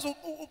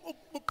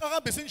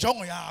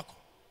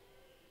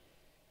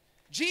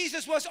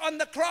 Jesus was on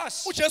the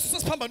cross.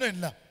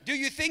 Do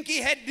you think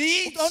he had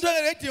needs?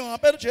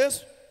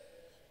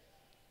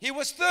 He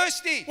was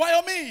thirsty.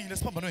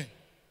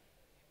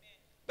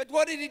 But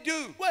what did he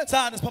do?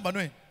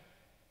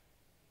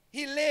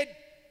 He led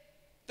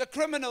the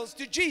criminals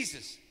to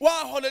Jesus.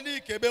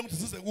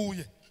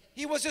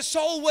 He was a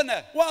soul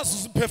winner.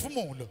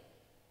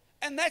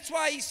 And that's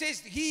why he says,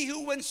 he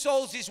who wins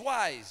souls is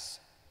wise.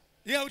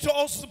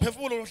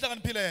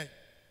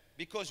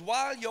 Because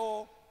while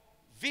your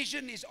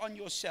vision is on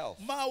yourself,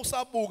 you're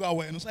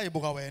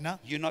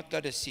not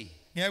going to see.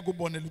 You're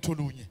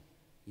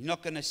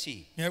not going to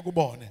see.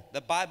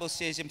 The Bible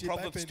says in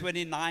Proverbs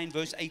 29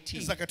 verse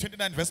 18,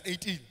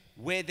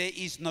 where there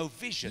is no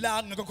vision,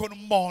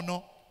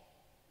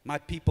 my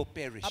people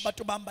perish.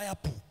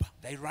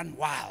 They run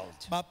wild.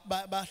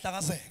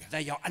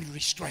 They are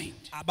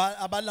unrestrained.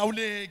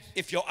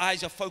 If your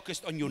eyes are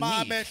focused on your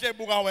needs,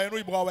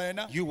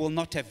 you will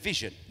not have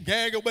vision.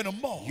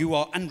 You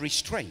are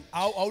unrestrained.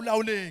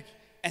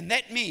 And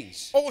that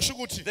means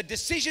the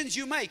decisions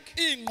you make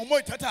in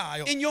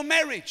your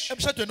marriage are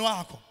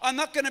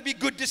not going to be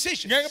good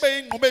decisions.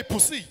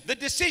 The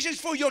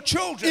decisions for your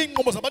children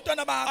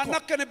are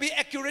not going to be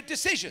accurate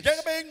decisions.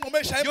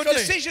 Your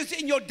decisions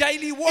in your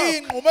daily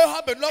work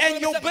and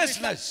your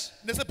business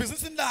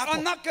are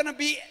not going to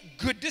be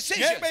good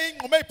decisions.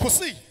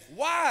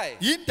 Why?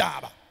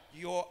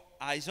 Your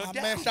eyes are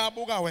down.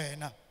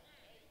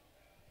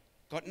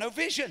 Got no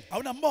vision.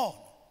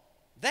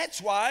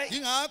 That's why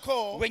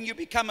when you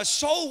become a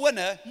soul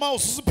winner,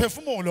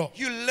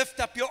 you lift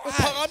up your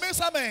eyes.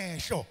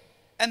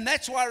 And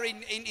that's why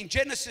in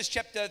Genesis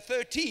chapter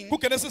 13, when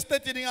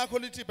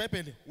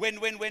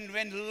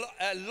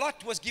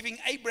Lot was giving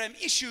Abraham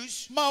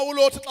issues,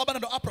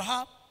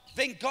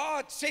 then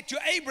God said to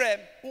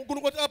Abraham,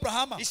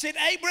 he said,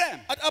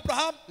 Abraham,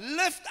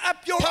 lift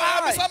up your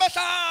eyes.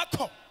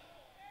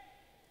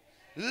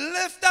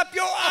 Lift up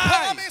your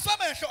eyes.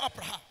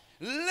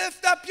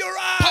 Lift up your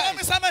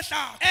eyes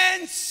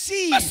and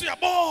see. Look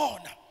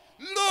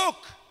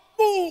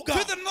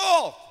to the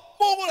north,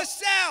 the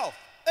south,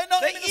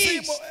 the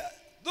east,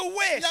 the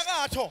west,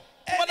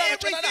 and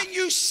everything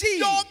you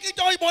see,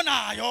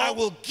 I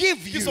will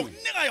give you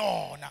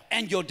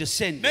and your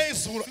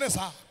descendants.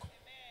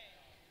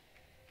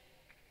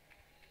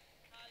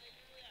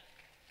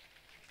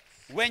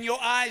 When your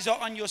eyes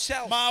are on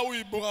yourself,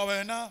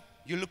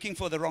 you're looking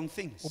for the wrong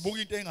things.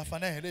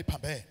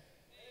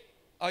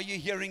 Are you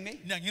hearing me?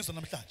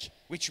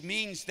 Which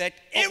means that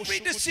every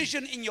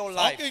decision in your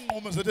life,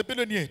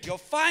 your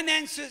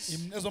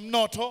finances,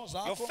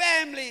 your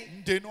family,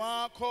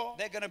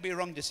 they're going to be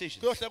wrong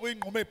decisions.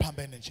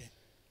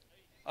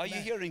 Are you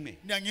hearing me?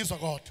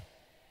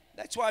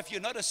 That's why if you're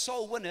not a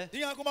soul winner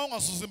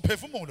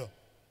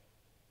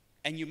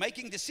and you're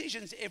making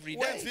decisions every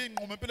day,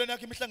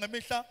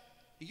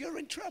 you're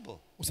in trouble.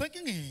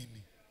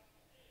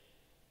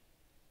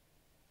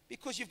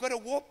 Because you've got a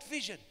warped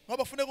vision.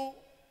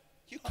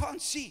 You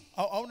can't see.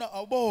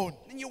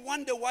 Then you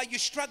wonder why you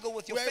struggle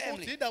with your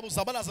family.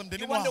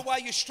 You wonder why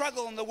you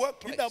struggle in the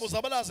workplace.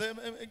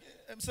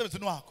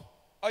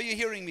 Are you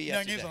hearing me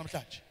yet today?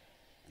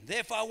 And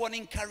therefore, I want to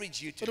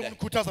encourage you today.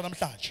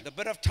 The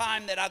bit of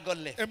time that I got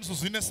left,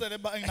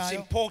 it's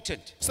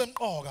important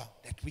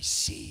that we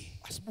see.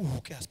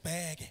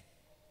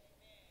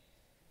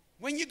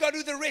 When you go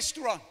to the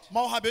restaurant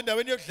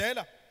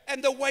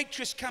and the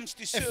waitress comes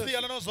to serve you,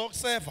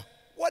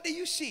 what do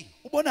you see?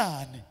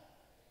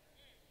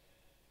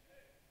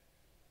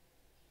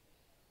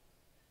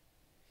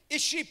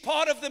 Is she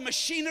part of the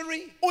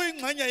machinery?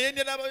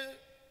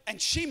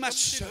 And she must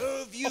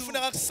serve you.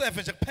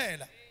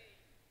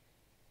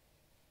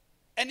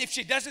 And if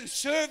she doesn't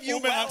serve you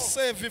well,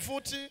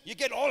 you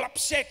get all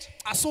upset.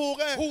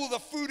 Oh, the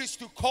food is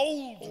too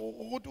cold.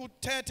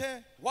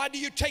 Why do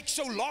you take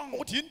so long?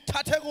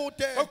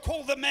 Go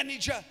call the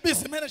manager.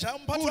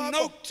 Oh,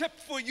 no tip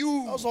for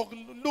you.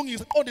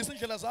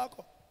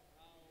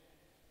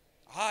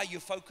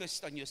 you're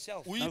focused on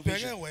yourself. No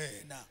vision.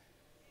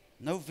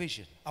 No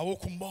vision.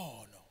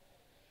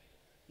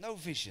 No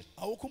vision.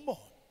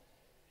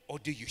 Or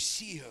do you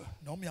see her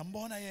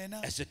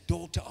as a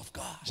daughter of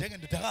God?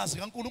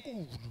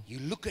 You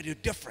look at her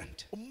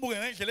different.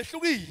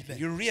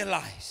 You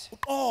realize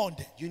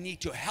you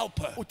need to help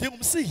her.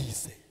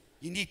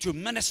 You need to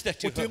minister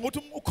to her.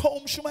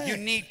 You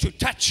need to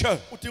touch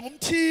her.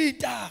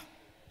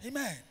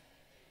 Amen.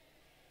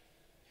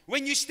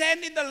 When you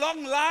stand in the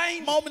long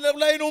line by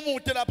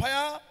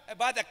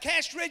the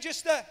cash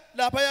register,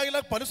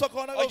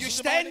 are you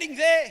standing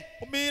there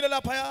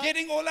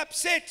getting all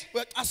upset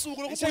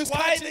and say,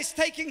 why is this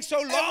taking so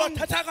long?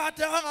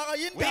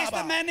 Where's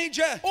the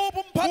manager? Oh,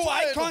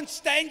 I can't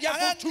stand here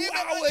for 2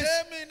 hours.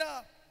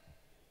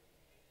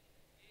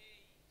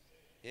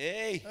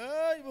 Hey.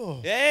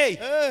 Hey.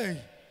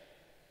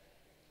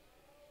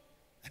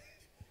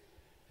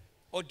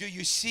 Or do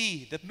you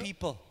see the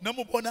people?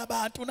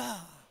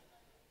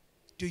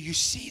 Do you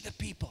see the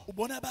people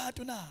and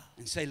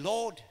say,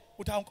 Lord,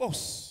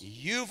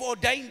 you've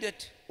ordained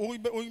it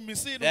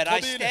that I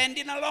stand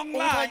in a long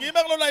line.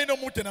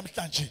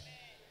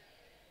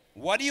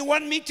 What do you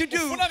want me to do?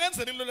 Who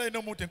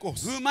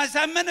must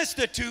I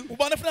minister to? Who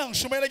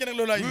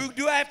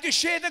do I have to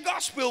share the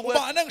gospel with?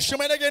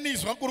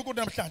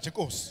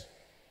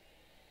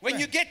 When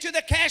you get to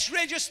the cash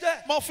register,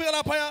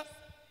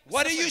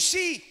 what do you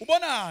see? Do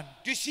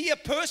you see a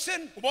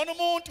person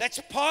that's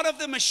part of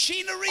the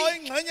machinery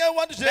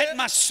that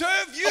must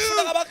serve you?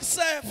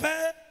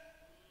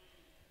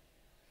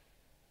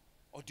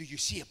 Or do you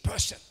see a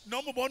person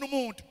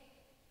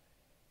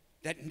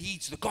that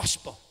needs the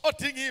gospel? A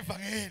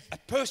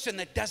person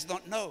that does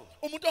not know.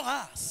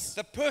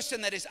 The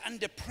person that is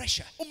under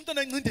pressure.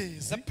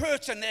 The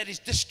person that is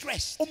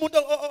distressed. A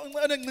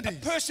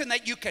person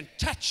that you can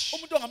touch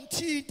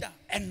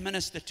and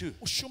minister to.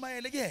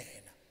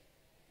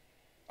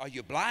 Are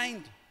you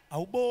blind?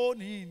 Are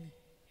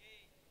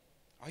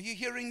you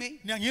hearing me?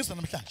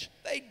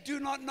 They do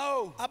not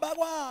know.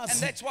 And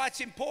that's why it's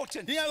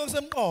important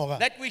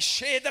that we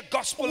share the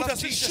gospel of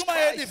Jesus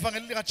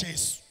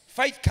Christ.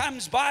 Faith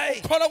comes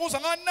by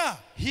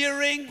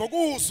hearing,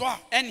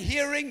 and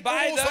hearing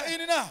by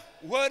the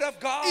word of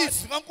God.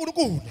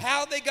 How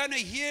are they going to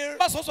hear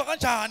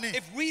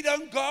if we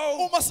don't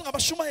go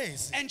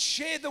and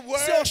share the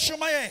word?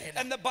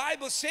 And the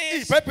Bible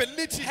says,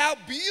 how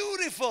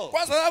beautiful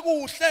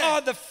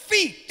are the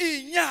feet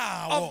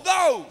of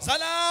those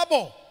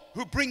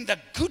who bring the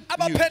good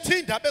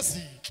news.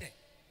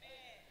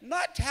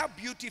 Not how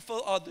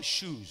beautiful are the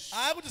shoes.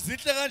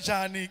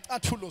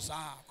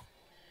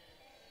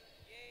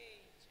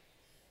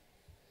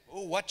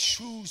 Oh, what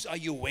shoes are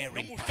you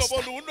wearing,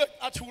 Pastor?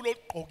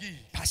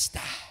 Pastor.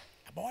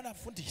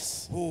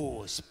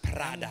 Oh, it's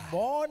Prada.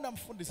 Oh,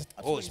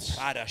 it's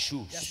Prada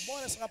shoes.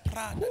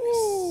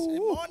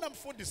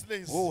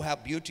 Oh, how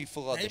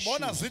beautiful are the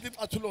shoes.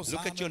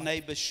 Look at your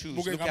neighbor's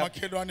shoes. Look how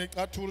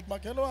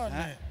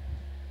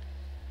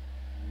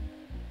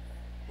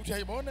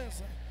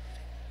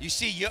you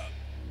see,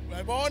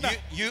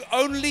 you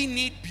only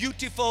need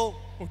beautiful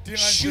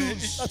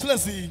shoes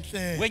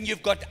when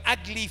you've got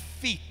ugly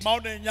feet.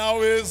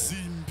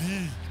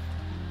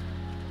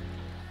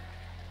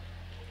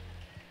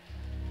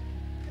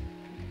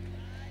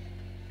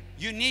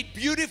 You need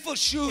beautiful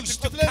shoes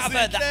to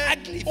cover the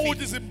ugly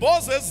feet.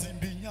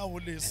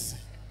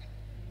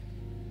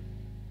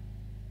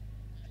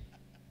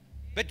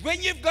 But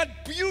when you've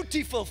got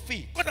beautiful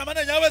feet,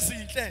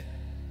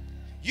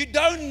 you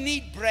don't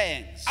need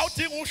brands.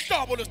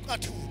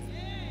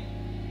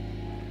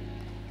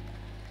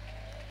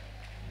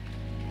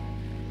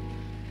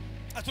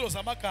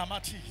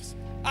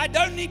 I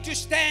don't need to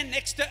stand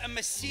next to a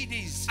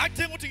Mercedes and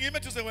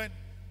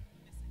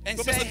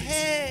say,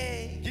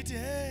 hey.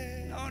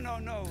 No.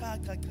 No.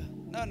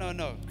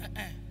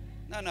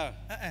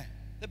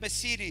 The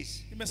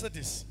Mercedes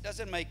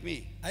doesn't make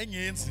me.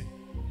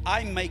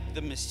 I make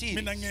the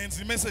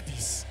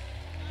Mercedes.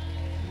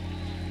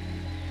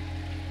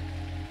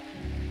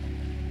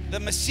 The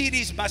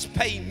Mercedes must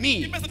pay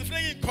me.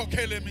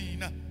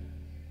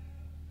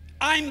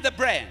 I'm the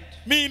brand.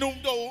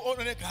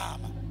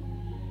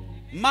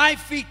 My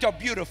feet are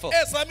beautiful.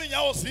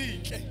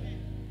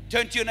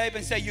 Turn to your neighbor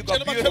and say, you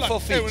got beautiful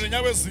feet. Tell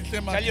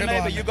your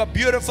neighbor, you got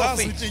beautiful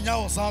feet.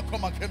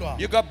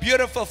 You got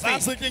beautiful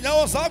feet.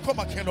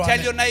 Tell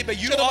your neighbor,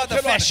 you are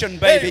the fashion,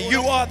 baby.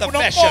 You are the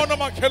fashion.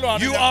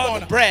 You are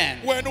the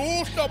brand. I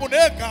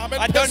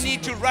don't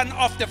need to run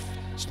off the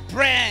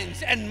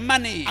brands and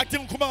money.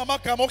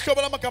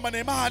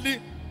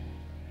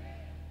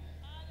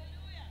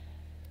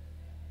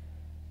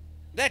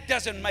 That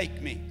doesn't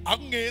make me. My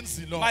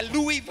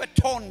Louis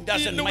Vuitton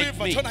doesn't make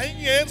me.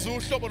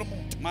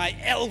 My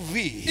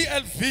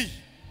LV.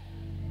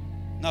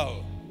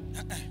 No.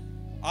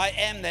 I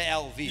am the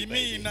LV,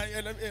 baby.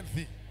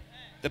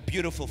 The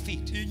beautiful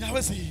feet. The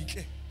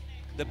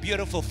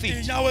beautiful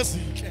feet.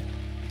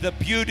 The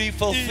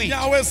beautiful feet.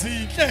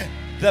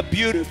 The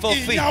beautiful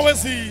feet.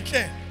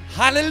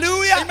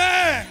 Hallelujah.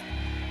 Amen.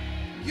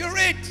 You're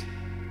it.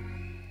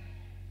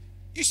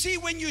 You see,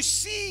 when you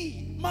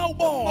see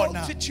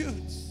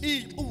multitudes,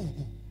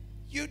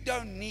 you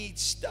don't need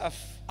stuff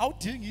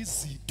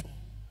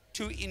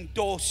to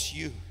endorse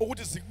you.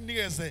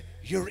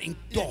 You're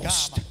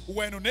endorsed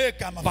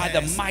by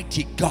the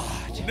mighty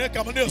God.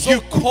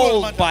 You're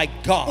called by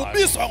God.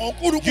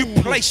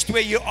 You're placed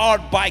where you are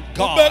by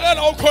God.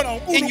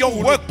 In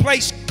your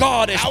workplace,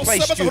 God has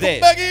placed you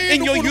there.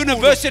 In your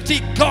university,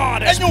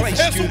 God has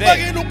placed you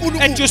there.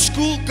 At your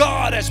school,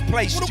 God has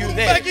placed you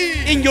there.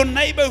 In your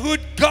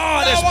neighborhood,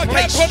 God has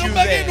placed you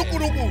there.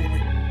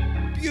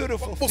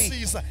 Beautiful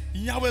thing.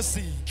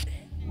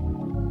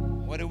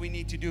 What do we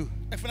need to do?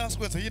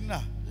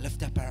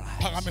 Lift up our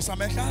eyes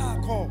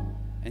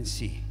and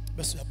see.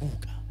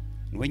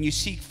 When you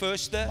seek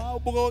first the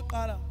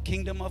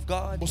kingdom of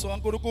God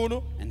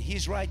and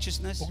His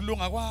righteousness,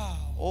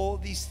 all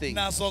these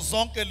things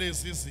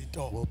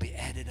will be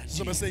added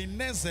unto you.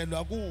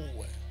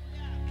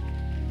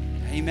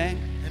 Amen.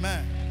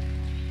 Amen.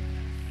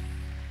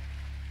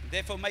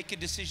 Therefore, make a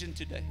decision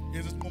today.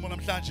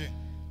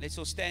 Let's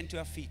all stand to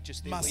our feet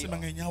just there where you are.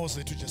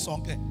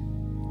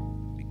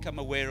 Become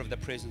aware of the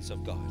presence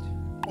of God.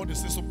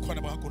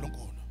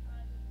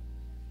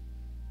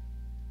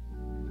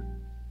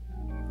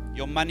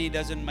 Your money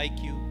doesn't make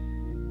you.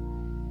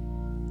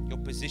 Your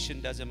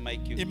position doesn't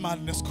make you. No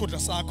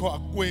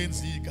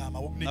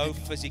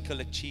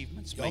physical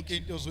achievements make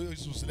you. It's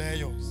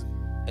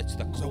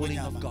the calling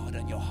of God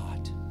on your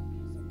heart.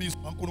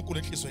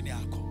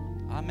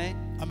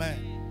 Amen.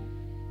 Amen.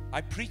 I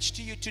preach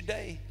to you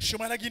today.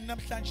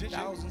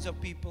 Thousands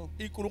of people.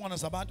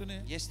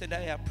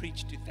 Yesterday I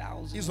preached to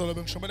thousands.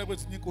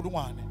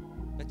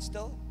 But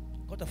still,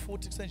 I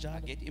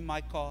get in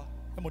my car.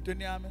 I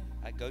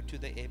go to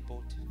the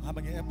airport.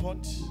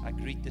 I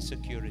greet the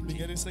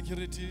security.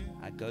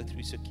 I go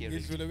through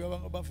security.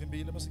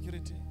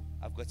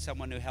 I've got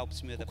someone who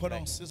helps me with the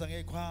plane.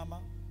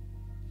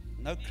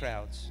 No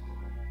crowds.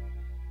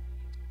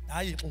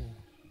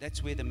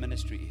 That's where the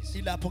ministry is.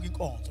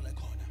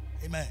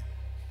 Amen.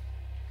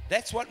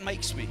 That's what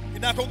makes me.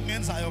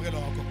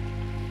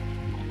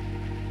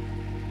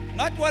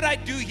 Not what I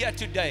do here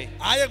today.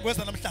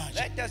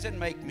 That doesn't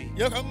make me.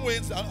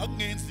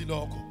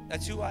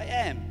 That's who I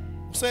am.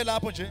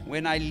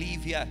 When I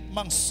leave here,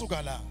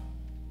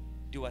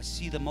 do I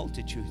see the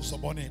multitudes?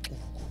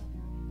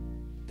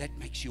 That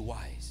makes you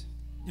wise.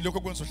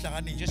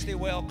 Just the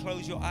way I'll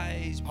close your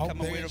eyes, become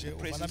aware of the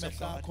presence of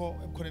God.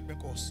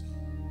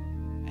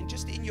 And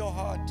just in your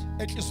heart,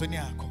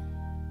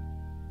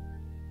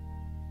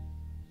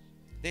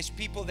 there's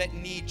people that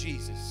need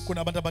Jesus.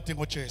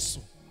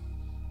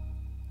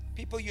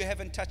 People you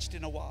haven't touched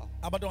in a while.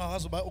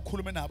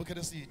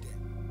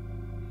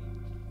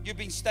 You've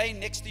been staying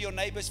next to your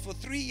neighbors for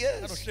 3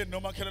 years.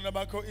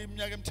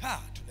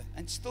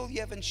 And still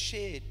you haven't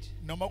shared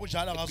the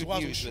good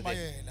news with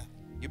them.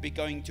 You'll be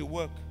going to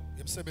work.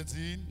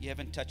 You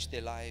haven't touched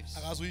their lives.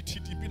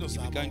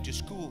 You'll be going to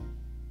school.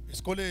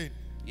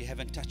 You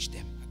haven't touched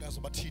them.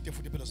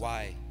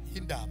 Why?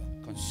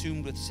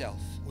 Consumed with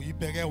self. We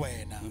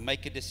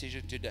make a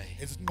decision today.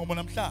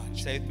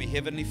 Say with me,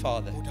 Heavenly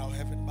Father.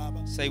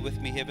 Say with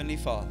me, Heavenly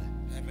Father.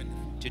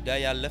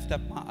 Today I lift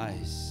up my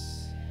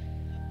eyes.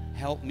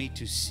 Help me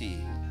to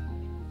see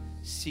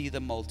the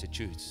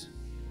multitudes,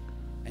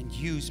 and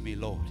use me,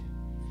 Lord,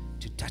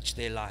 to touch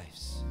their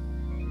lives.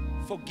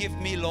 Forgive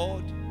me,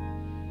 Lord,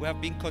 who have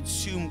been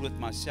consumed with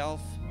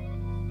myself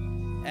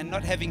and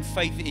not having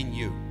faith in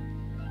you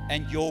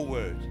and your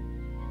word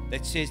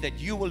that says that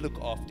you will look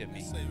after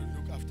me.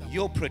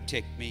 You'll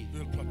protect me.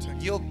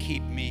 You'll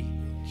keep me.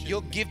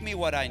 You'll give me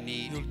what I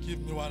need.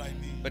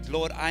 But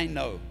Lord, I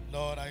know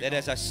that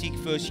as I seek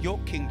first your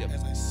kingdom,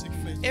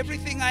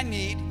 everything I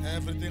need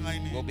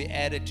will be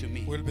added to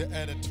me.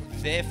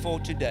 Therefore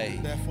today,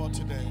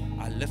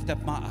 I lift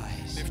up my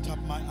eyes.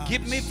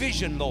 Give me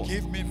vision, Lord.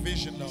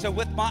 So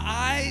with my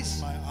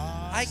eyes,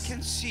 I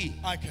can see.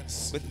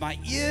 With my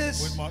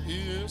ears,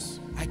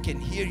 I can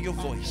hear your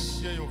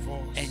voice.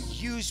 And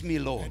use me,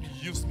 Lord,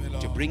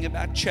 to bring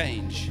about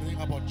change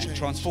and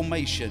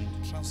transformation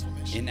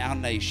in our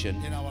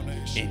nation.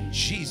 In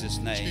Jesus'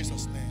 name.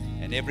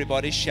 And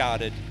everybody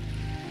shouted,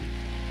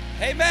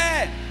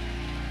 Amen.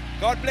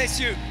 God bless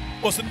you.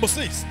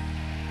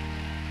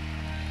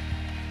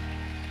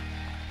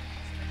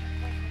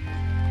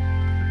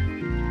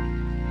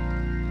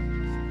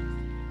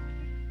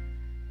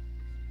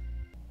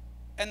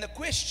 And the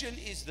question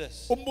is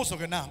this.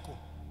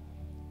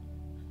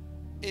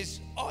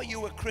 Are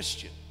you a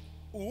Christian?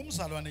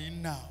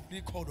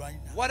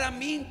 What I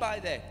mean by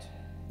that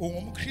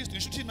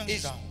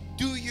is,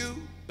 do you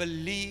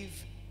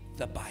believe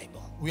the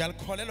Bible?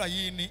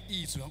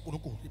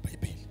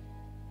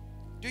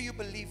 Do you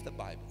believe the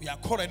Bible?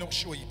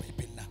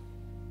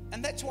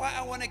 And that's why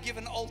I want to give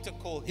an altar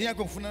call here.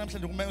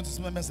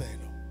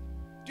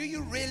 Do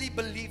you really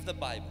believe the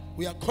Bible?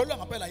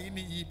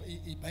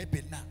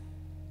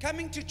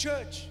 Coming to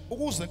church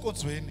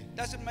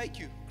doesn't make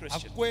you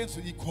Christian.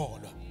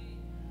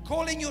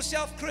 Calling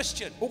yourself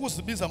Christian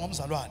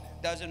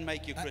doesn't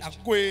make you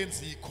Christian.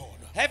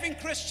 Having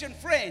Christian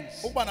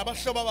friends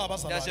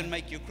doesn't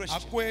make you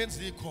Christian.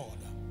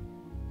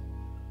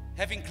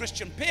 Having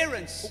Christian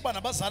parents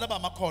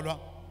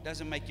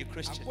doesn't make you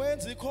Christian.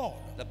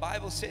 The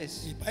Bible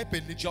says,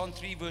 John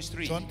 3 verse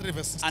 3,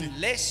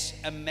 unless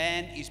a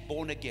man is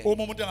born again,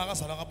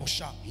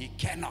 he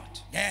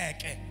cannot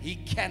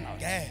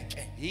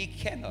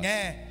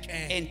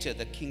enter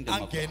the kingdom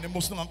of God.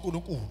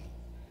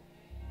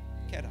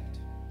 Cannot.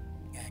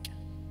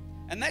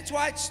 And that's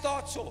why it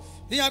starts off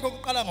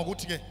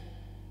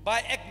by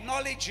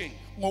acknowledging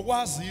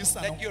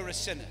that you're a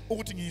sinner.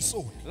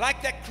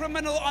 Like that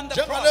criminal on the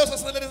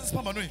cross,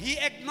 he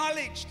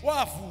acknowledged.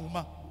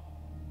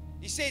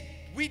 He said,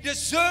 we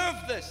deserve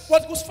this.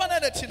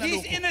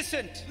 He's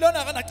innocent,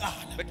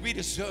 but we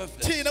deserve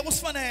this.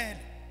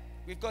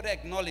 We've got to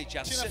acknowledge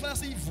our sin.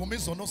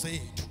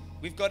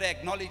 We've got to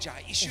acknowledge our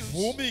issues.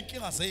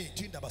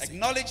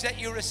 Acknowledge that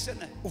you're a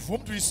sinner.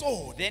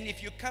 Then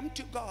if you come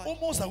to God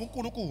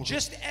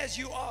just as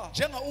you are,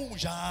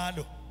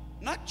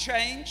 not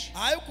change.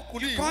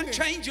 You can't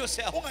change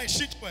yourself.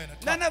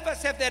 None of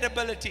us have that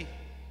ability.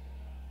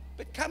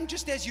 But come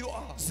just as you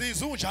are.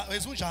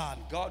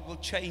 God will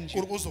change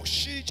you.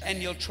 And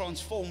He'll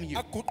transform you.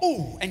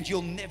 And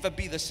you'll never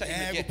be the same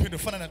again.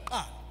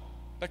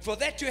 But for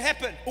that to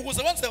happen,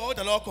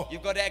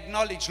 you've got to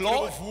acknowledge,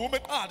 Lord,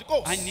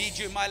 I need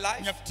you in my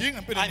life.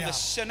 I'm a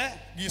sinner,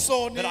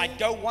 but I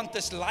don't want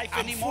this life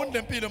anymore.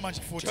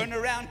 Turn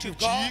around to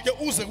God,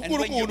 and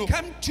when you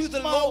come to the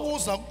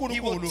Lord, He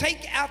will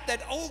take out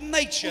that old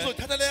nature.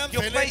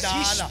 You'll place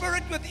His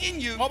Spirit within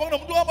you,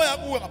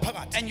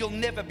 and you'll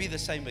never be the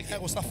same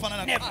again.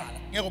 Never.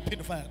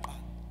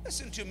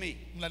 Listen to me.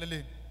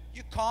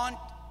 You can't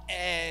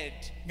add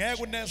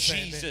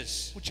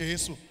Jesus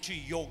to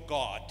your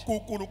God. You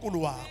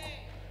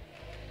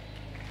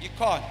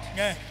can't.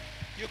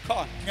 You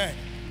can't.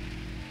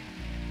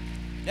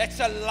 That's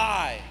a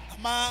lie.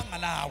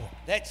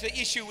 That's the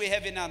issue we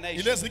have in our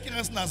nation.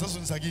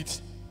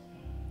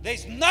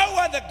 There's no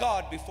other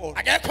God before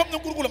Him.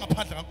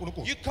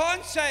 You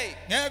can't say,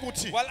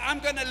 well, I'm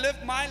going to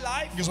live my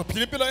life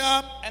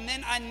and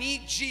then I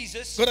need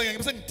Jesus and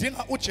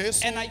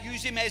I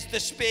use Him as the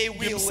spare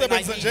wheel when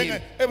I need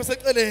Him.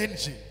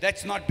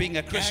 That's not being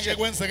a Christian.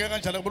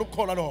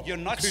 You're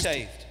not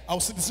saved.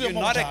 You're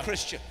not a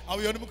Christian.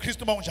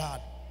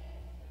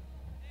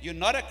 You're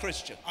not a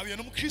Christian.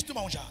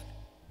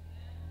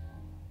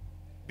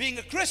 Being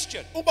a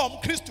Christian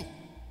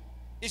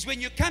is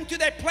when you come to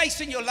that place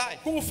in your life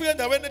and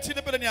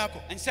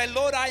say,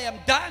 Lord, I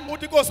am done.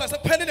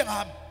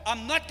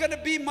 I'm not going to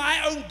be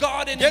my own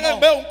God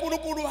anymore.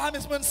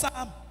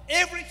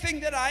 Everything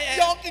that I am,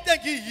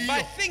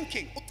 my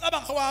thinking,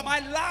 my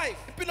life,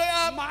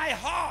 my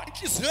heart,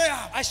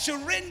 I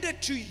surrender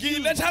to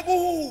you.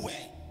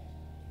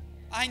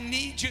 I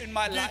need you in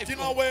my life,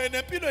 Lord. I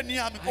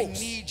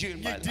need you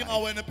in my life.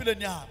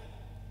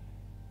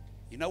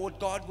 You know what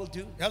God will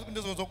do?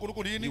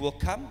 He will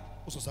come.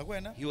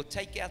 He will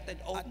take out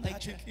that old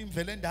nature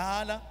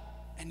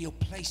and He'll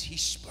place His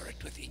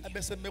Spirit within you.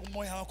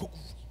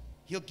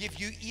 He'll give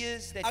you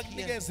ears that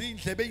hear.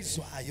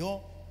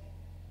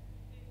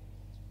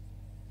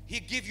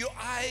 He'll give you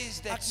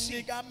eyes that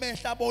see.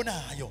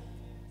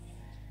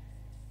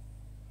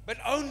 But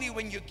only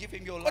when you give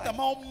Him your life.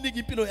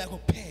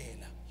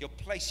 He'll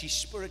place His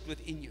Spirit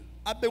within you.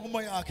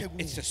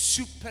 It's a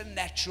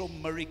supernatural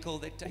miracle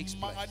that takes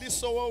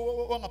place.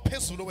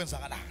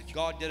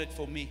 God did it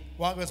for me.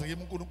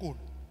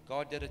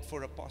 God did it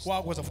for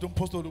apostles.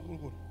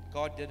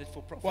 God did it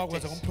for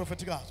prophets.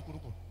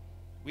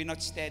 We're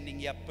not standing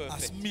here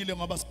perfect.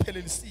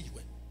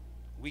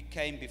 We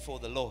came before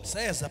the Lord.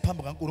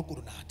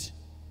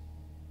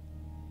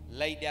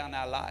 Lay down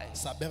our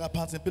lives.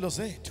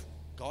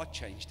 God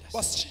changed us.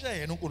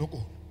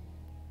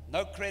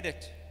 No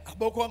credit. That's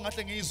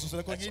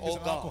all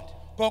God.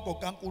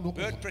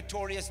 Bert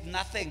Pretorius,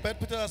 nothing.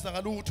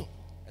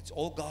 That's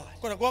all God.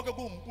 And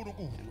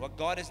what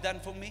God has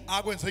done for me,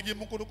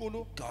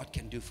 God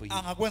can do for you.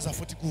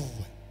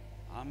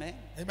 Amen.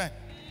 Amen.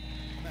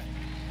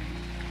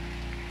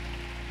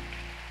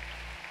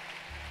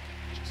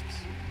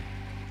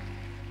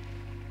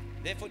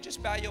 Therefore,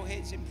 just bow your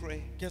heads in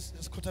prayer.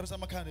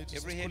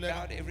 Every head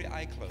bowed, every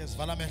eye closed.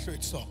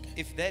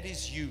 If that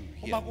is you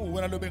here,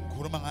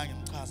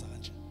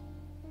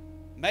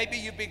 maybe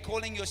you've been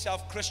calling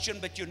yourself Christian,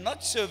 but you're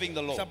not serving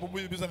the Lord.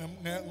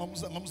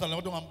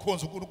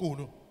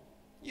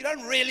 You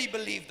don't really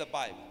believe the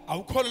Bible.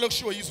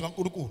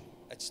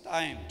 It's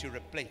time to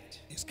repent.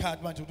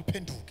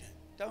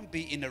 Don't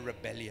be in a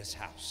rebellious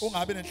house where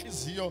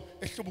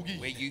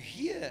you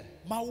hear,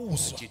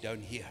 but you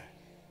don't hear.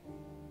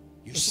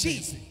 You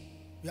see,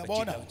 but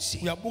you don't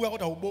see.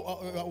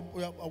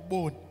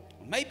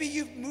 Maybe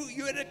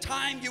you're at a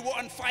time you were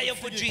on fire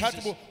for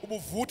Jesus,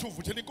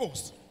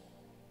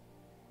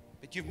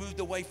 but you've moved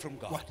away from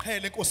God.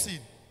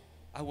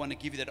 I want to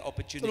give you that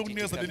opportunity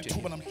to come to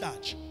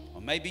Him. Or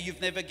Or maybe you've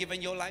never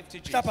given your life to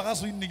Jesus. mhlawumbe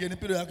akazuyinikela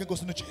impilo yakho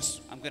enkosini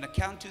uJesu. I'm going to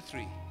count to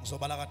 3.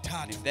 Uzobala And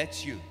kathathu. if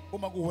that's you,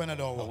 Uma kuwena I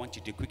lowo, want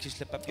you to quickly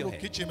slip up your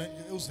hand. ugijime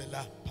uze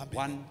la phambili.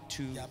 1,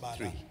 2, Yabala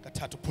 3.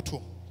 kathathu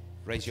phuthuma.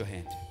 Raise your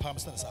hand.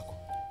 Phakamisana sakho.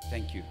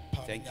 Thank you.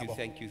 Phakamisana. Thank you. Yabonga,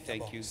 Thank you.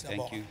 Thank you. yabonga,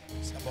 Thank you.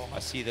 siyabonga. I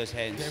see those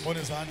hands. Ngiyayibona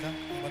izandla,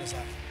 ngiyayibona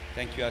izandla.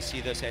 Thank you. I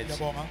see those hands.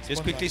 Yabonga, Just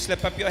sibonga. quickly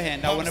slip up your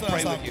hand. I want to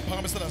pray with you.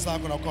 Phakamisana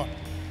sakho la ukhona.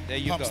 There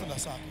you go. Phakamisana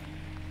sakho.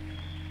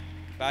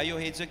 Bow your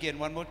heads again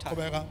one more time.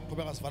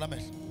 Qhubeka sivala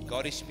amehlo.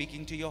 God is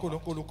speaking to your heart.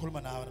 uNkulunkulu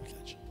ukhuluma nawe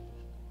namhlanje.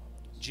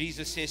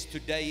 Jesus says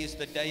today is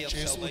the day of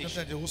Jesu salvation.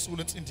 namhlanje usuku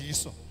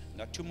lwensindiso.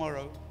 Not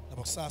tomorrow.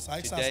 Labo kusasa,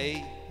 hayi Today,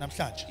 kusasa.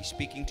 Namhlanje. He's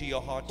speaking to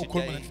your heart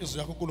Ukhuluma today.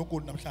 nenhliziyo yakho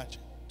uNkulunkulu namhlanje.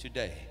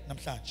 Today.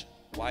 Namhlanje.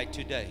 Why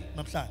today?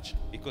 Namhlanje.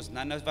 Because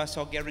none of us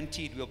are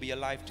guaranteed we'll be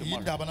alive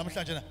tomorrow. Yindaba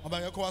namhlanje na ngoba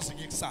akekho wazi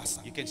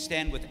ngekusasa. You can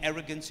stand with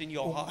arrogance in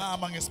your heart.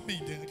 Ungama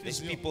ngesibindi There's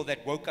ngenhliziyo. people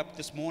that woke up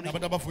this morning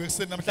Nabantu abavuke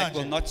ekuseni that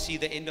will namhlanje. not see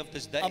the end of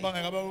this day.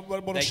 Abangeke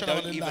babone They ukushaka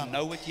don't even lelanga.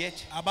 know it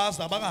yet. Abazi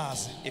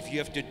abakazi. If you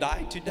have to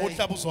die today,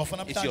 Uhlaba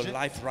uzofa is your namhlanje.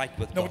 life right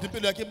with Nokuthi God?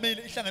 impilo yakhe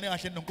kumele ihlangane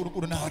kahle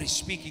noNkulunkulu God nawe. is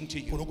speaking to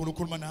you. uNkulunkulu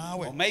ukhuluma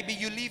nawe. Or maybe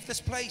you leave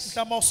this place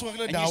Mhlawumbe usuke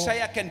kule and you ndawo.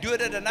 say, I can do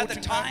it at another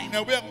time.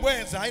 Ngiyabuya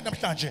ngikwenze hayi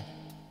namhlanje.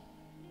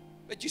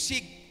 But you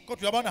see,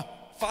 Kodwa uyabona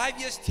 5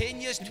 years,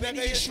 10 years, 20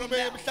 iminyaka years from eyishumi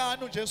now,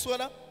 emihlanu nje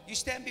esuka you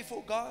stand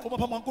before God uma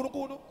phambi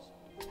kaNkulunkulu.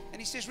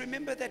 and He says,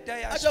 remember that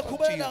day I Athi spoke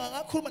to you. aqhubeka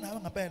ngakhuluma nawe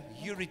ngempela.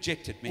 You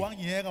rejected me.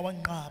 Wangiyeka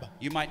wanginqaba.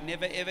 You might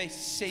never ever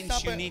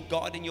sense you need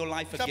God in your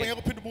life Mhlawumbe again. ngeke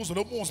uphinde ubuze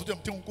lo muzi uthi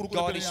ngidinga uNkulunkulu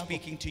God empilweni is yakho.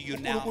 speaking to you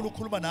now. uNkulunkulu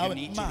ukhuluma You nawe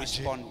need to manje.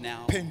 respond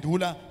now.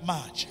 Phendula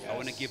manje. I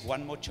want to give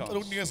one more chance. Ngicela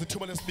ukunikeza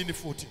ithuba lesibili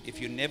futhi.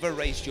 If you never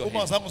raised your Uma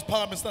hand, zange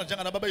usiphakamisana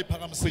njengalabo quickly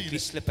abayiphakamisile.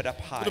 slip it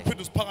up high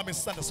Uphinde usiphakamise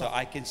isandla so sakho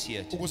I can see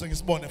it. ukuze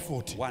ngisibone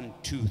futhi. 1,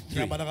 2, 3.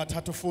 Ngiyabala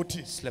kathathu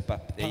futhi. Slip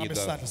up. There you Phakamise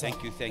go. isandla Thank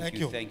sakho. you, thank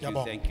you, thank you,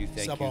 Ngiyabonga. thank you, thank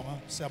you. Siyabonga,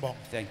 siyabonga.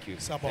 Thank you,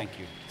 Siyabonga. thank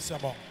you.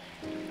 Siyabonga.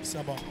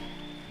 Siyabonga.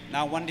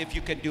 Now I wonder if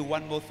you can do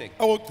one more thing.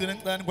 Awugcina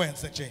ngicela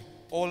nikwenze nje.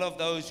 All of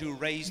those who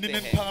raised Nini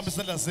their niphakamise hands,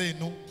 izandla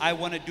zenu. I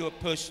want to do a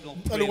personal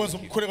Ngicela prayer ukwenza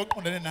with you. umkhuleko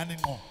oqondene nani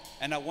ngqo.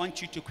 And I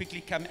want you to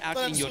quickly come out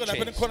Ngicela in your nisuke lapha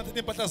chairs. nikhona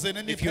thatha impahla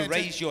zenu If you eniphethe.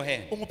 raise your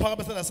hand,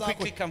 Unguphakamise isandla sakho.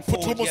 quickly come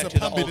forward Phuthuma here uze to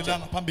the phambili altar. la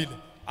ngaphambili.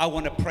 I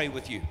want to pray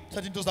with you.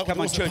 Thatha into zakho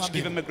Come on, uze church, phambili.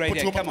 give him a great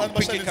hand. Phuthuma, Come on, qala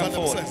quickly bashayele come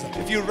izandla forward.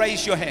 beseza. If you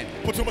raised your hand,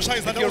 Phuthuma shaya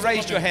if izandla you uze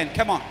raised your phambili. hand,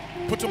 come on.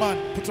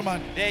 Phuthumani,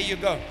 phuthumani. There you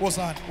go.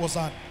 Wozani,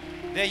 wozani.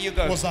 There you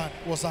go. Wozani,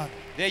 wozani.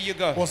 There you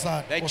go.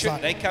 Wozani,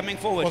 wozani. They're coming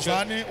forward. church.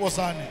 Wozani,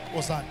 wozani,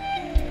 wozani.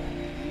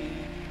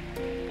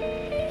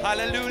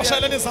 Hallelujah.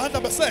 Bashayeleni izandla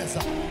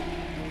beseza.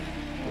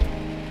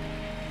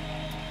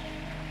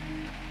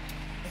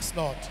 Yes,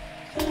 Lord.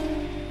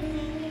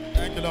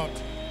 Thank you, Lord.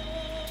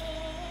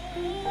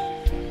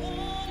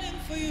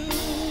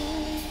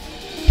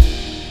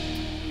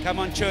 Come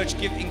on, church,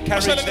 encourage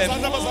Bashayeleni them.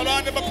 izandla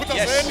bazalwane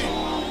bakhuthazeni.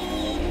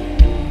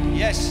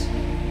 Yes.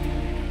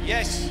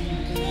 Yes.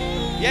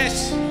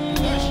 Yes.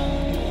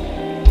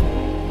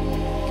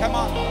 Come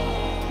on.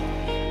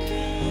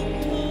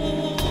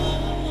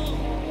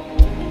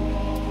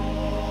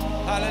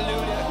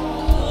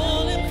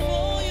 Hallelujah.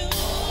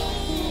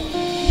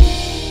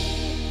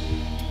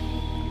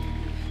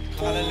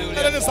 Hallelujah.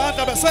 Bashayeleni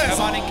izandla beseza.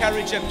 Come on,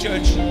 encourage them,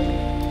 church.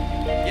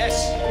 Yes.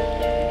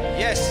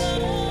 Yes.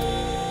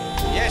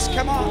 Yes,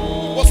 come on.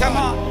 Come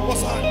on.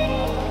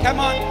 Wozani, Come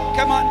on.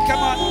 Come on. Come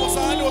on.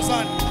 wozani,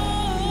 wozani.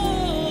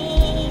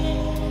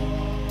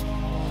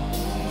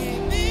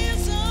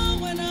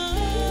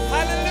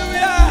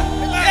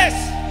 Hallelujah. Yes.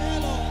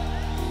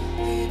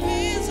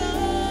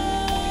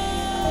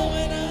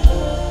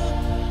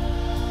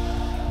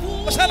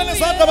 Bashayeleni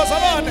izandla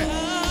bazalwane.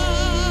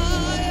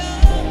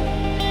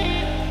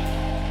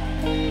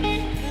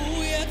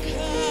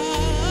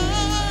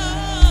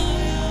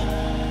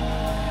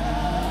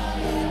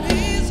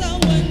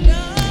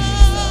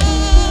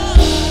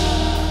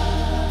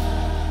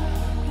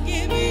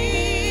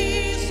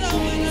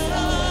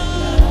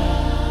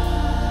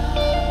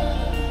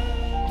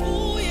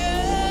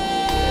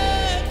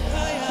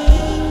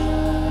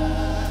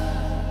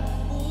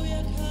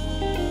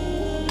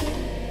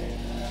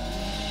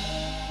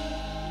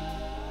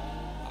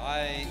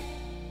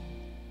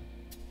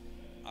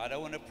 I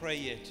don't want to pray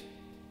yet.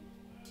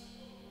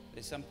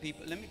 There's some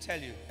people, let me tell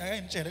you,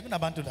 Ake ngitshele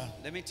kunabantu la.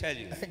 let me tell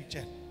you, Ake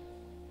ngitshele.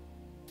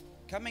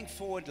 coming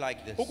forward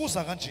like this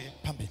Ukuza kanje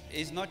phambili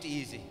is not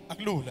easy.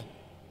 akulula.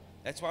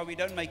 That's why we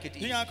don't make it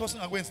easy. Ingakho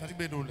singakwenzi nathi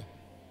kube lula.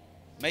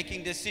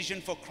 Making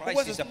decision for Christ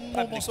Ukwenza is a isinqumo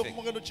public thing.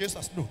 sokumukela uJesu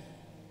asilula.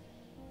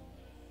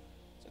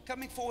 So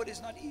coming forward is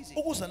not easy.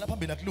 Ukuza la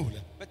phambili akulula.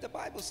 But the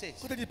Bible says,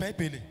 Kodwa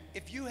iBhayibheli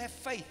if you have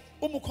faith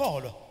uma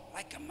ukholwa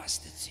like a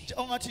mustard seed, nje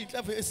ongathi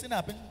inhlava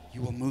esinaphi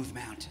you will move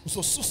mountains.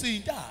 uzosusa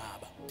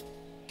intaba.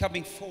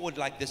 Coming forward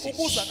like this is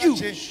Ukuza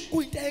kanje huge.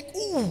 kuyinto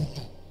enkulu.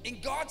 In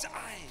God's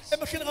eyes,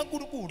 Emehlweni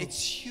kaNkulunkulu.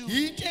 it's huge.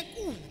 Yinto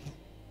enkulu.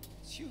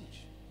 It's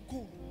huge.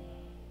 Enkulu.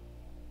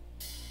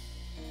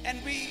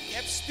 And we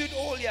have stood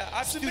all here.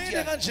 I've stood Simile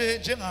here kanje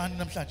njengani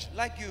namhlanje.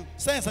 like you.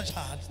 Senza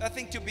njalo.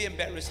 Nothing to be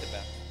embarrassed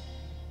about.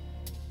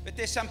 But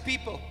there's some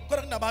people,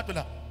 Kodwa kunabantu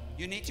la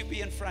You need to be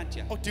in front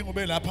here.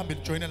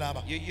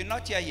 You're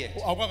not here yet.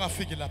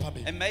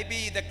 And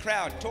maybe the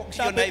crowd, talk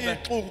to your neighbor.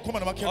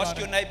 Ask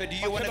your neighbor, do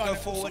you want to go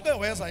forward?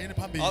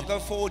 I'll go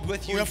forward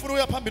with you so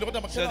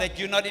that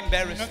you're not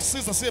embarrassed.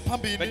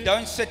 But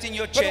don't sit in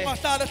your chair.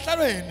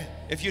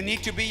 If you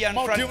need to be in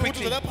front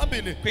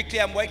quickly,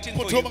 I'm waiting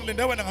for you.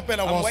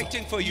 I'm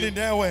waiting for you.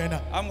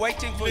 I'm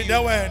waiting for you.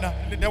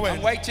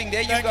 I'm waiting.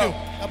 There you go.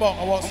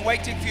 I'm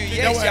waiting for you.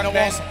 Yes, young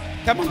man.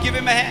 Come on, give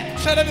him a hand.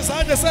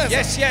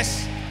 Yes,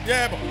 yes.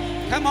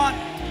 Come on.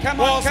 Come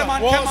on, come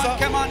on, come on,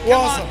 come on, come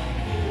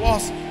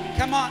on.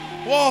 Come on.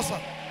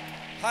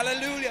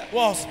 Hallelujah.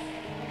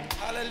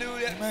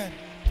 Hallelujah. Amen.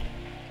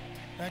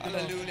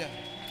 Hallelujah.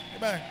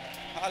 Amen.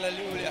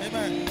 Hallelujah.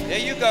 Amen. There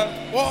you go.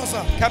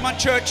 Come on,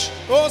 church.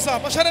 Come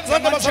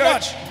on,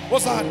 church.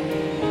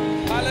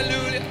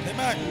 Hallelujah.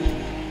 Amen.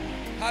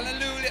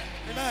 Hallelujah.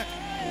 Amen.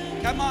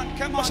 Come on,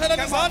 come on, come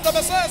on.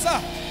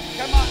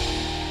 Come on.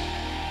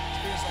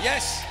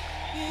 Yes.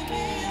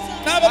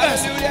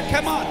 Hallelujah.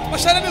 Come on.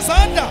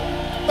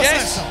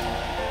 Yes.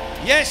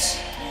 Yes.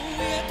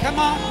 Come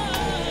on.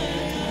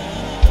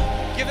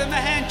 Give him a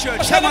hand,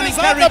 church. Come on,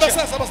 encourage him.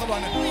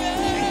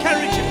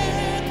 Encourage him.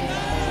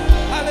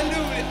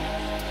 Hallelujah.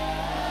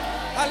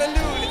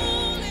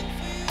 Hallelujah.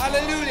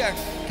 Hallelujah.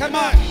 Come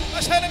on.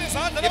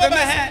 Give him a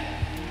hand.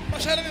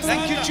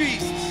 Thank you,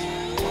 Jesus.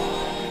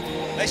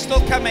 They're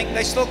still coming.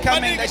 They're still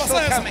coming. They're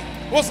still coming.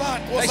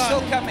 They're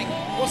still coming.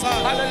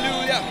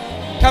 Hallelujah.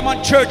 Come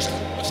on, church.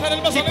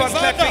 Keep on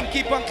clapping.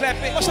 Keep on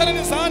clapping.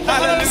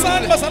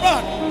 Hallelujah.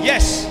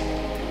 Yes.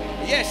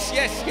 Yes,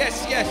 yes,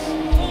 yes, yes.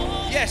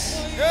 Yes.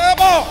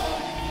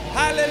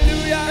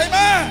 Hallelujah.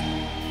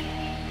 Amen.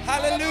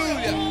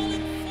 Hallelujah.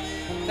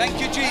 Thank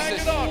you,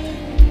 Jesus.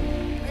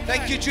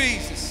 Thank you,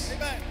 Jesus.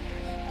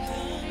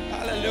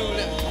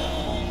 Hallelujah.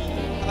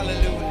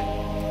 Hallelujah.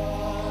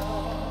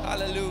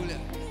 Hallelujah.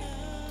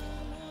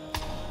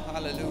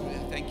 Hallelujah.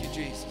 Thank you,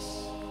 Jesus.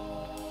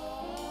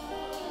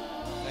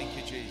 Thank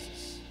you, Jesus.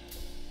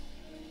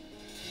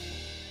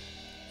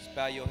 Just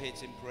bow your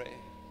heads in prayer.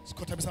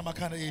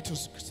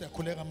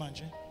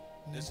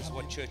 This is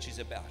what church is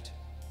about.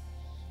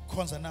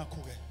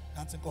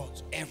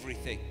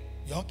 Everything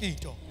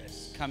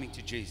is coming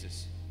to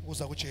Jesus.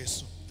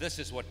 This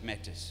is what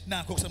matters.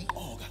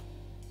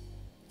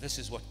 This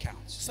is what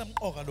counts.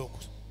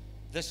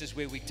 This is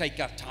where we take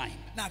our time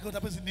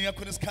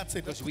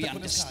because we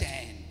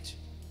understand.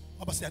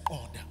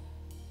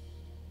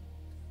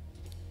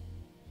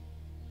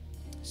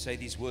 Say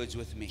these words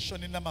with me.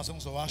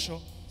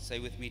 Say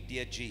with me,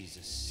 dear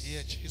Jesus.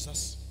 Dear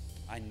Jesus,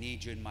 I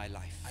need you in my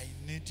life. I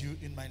need you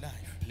in my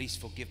life. Please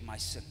forgive my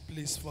sin.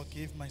 Please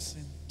forgive my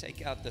sin.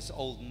 Take out this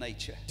old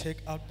nature.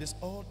 Take out this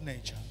old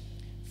nature.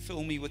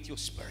 Fill me with your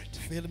spirit.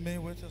 Fill me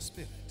with your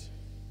spirit.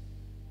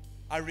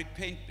 I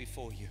repent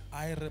before you.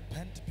 I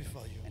repent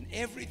before you. And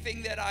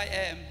everything that I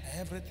am,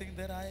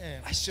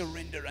 I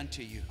surrender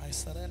unto you. I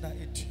surrender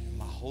it to you.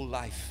 My whole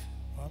life,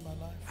 all my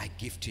life, I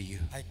give to you.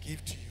 I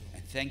give to you.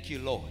 And thank you,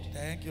 Lord.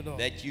 Thank you, Lord.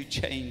 That you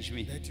change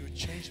me. That you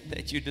change me.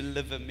 That you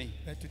deliver me.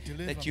 That you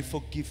deliver that you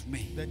forgive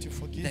me. That you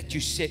forgive that me.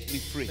 you set me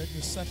free. That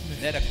you set me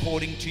that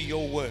according to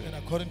your word.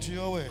 That according to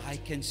your word. I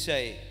can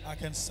say.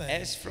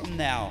 As from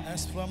now.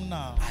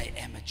 I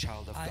am a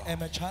child of God. I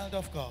am a child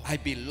of God. I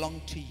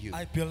belong to you.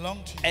 I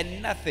belong to you.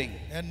 And nothing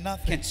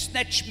can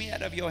snatch me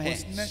out of your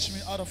hands. Snatch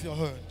me out of your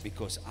hand.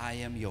 Because I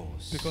am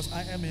yours. Because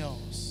I am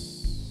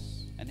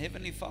yours. And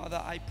Heavenly Father,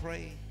 I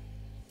pray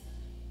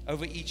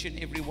over each and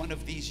every one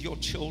of these, your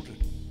children.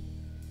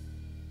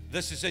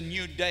 This is a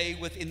new day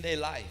within their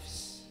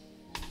lives.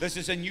 This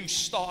is a new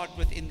start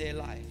within their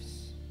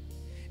lives.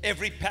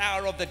 Every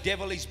power of the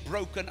devil is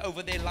broken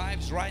over their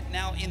lives right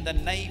now in the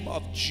name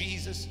of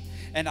Jesus.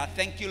 And I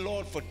thank you,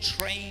 Lord, for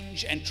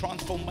change and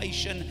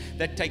transformation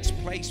that takes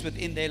place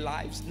within their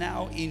lives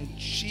now in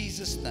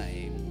Jesus'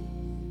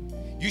 name.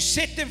 You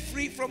set them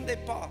free from their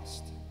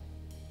past.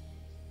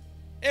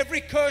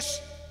 Every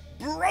curse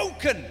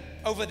broken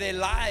over their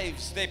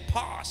lives, their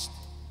past,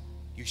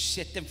 you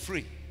set them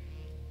free.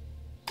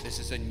 This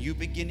is a new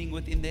beginning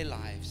within their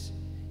lives.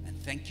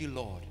 And thank you,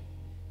 Lord,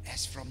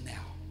 as from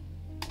now,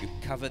 you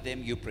cover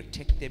them, you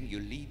protect them, you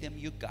lead them,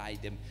 you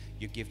guide them,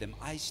 you give them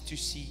eyes to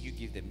see, you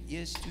give them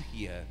ears to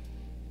hear.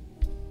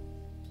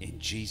 In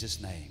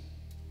Jesus' name,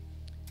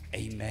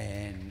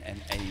 amen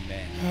and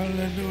amen.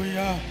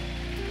 Hallelujah.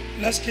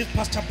 Let's give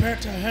Pastor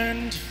Bert a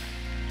hand.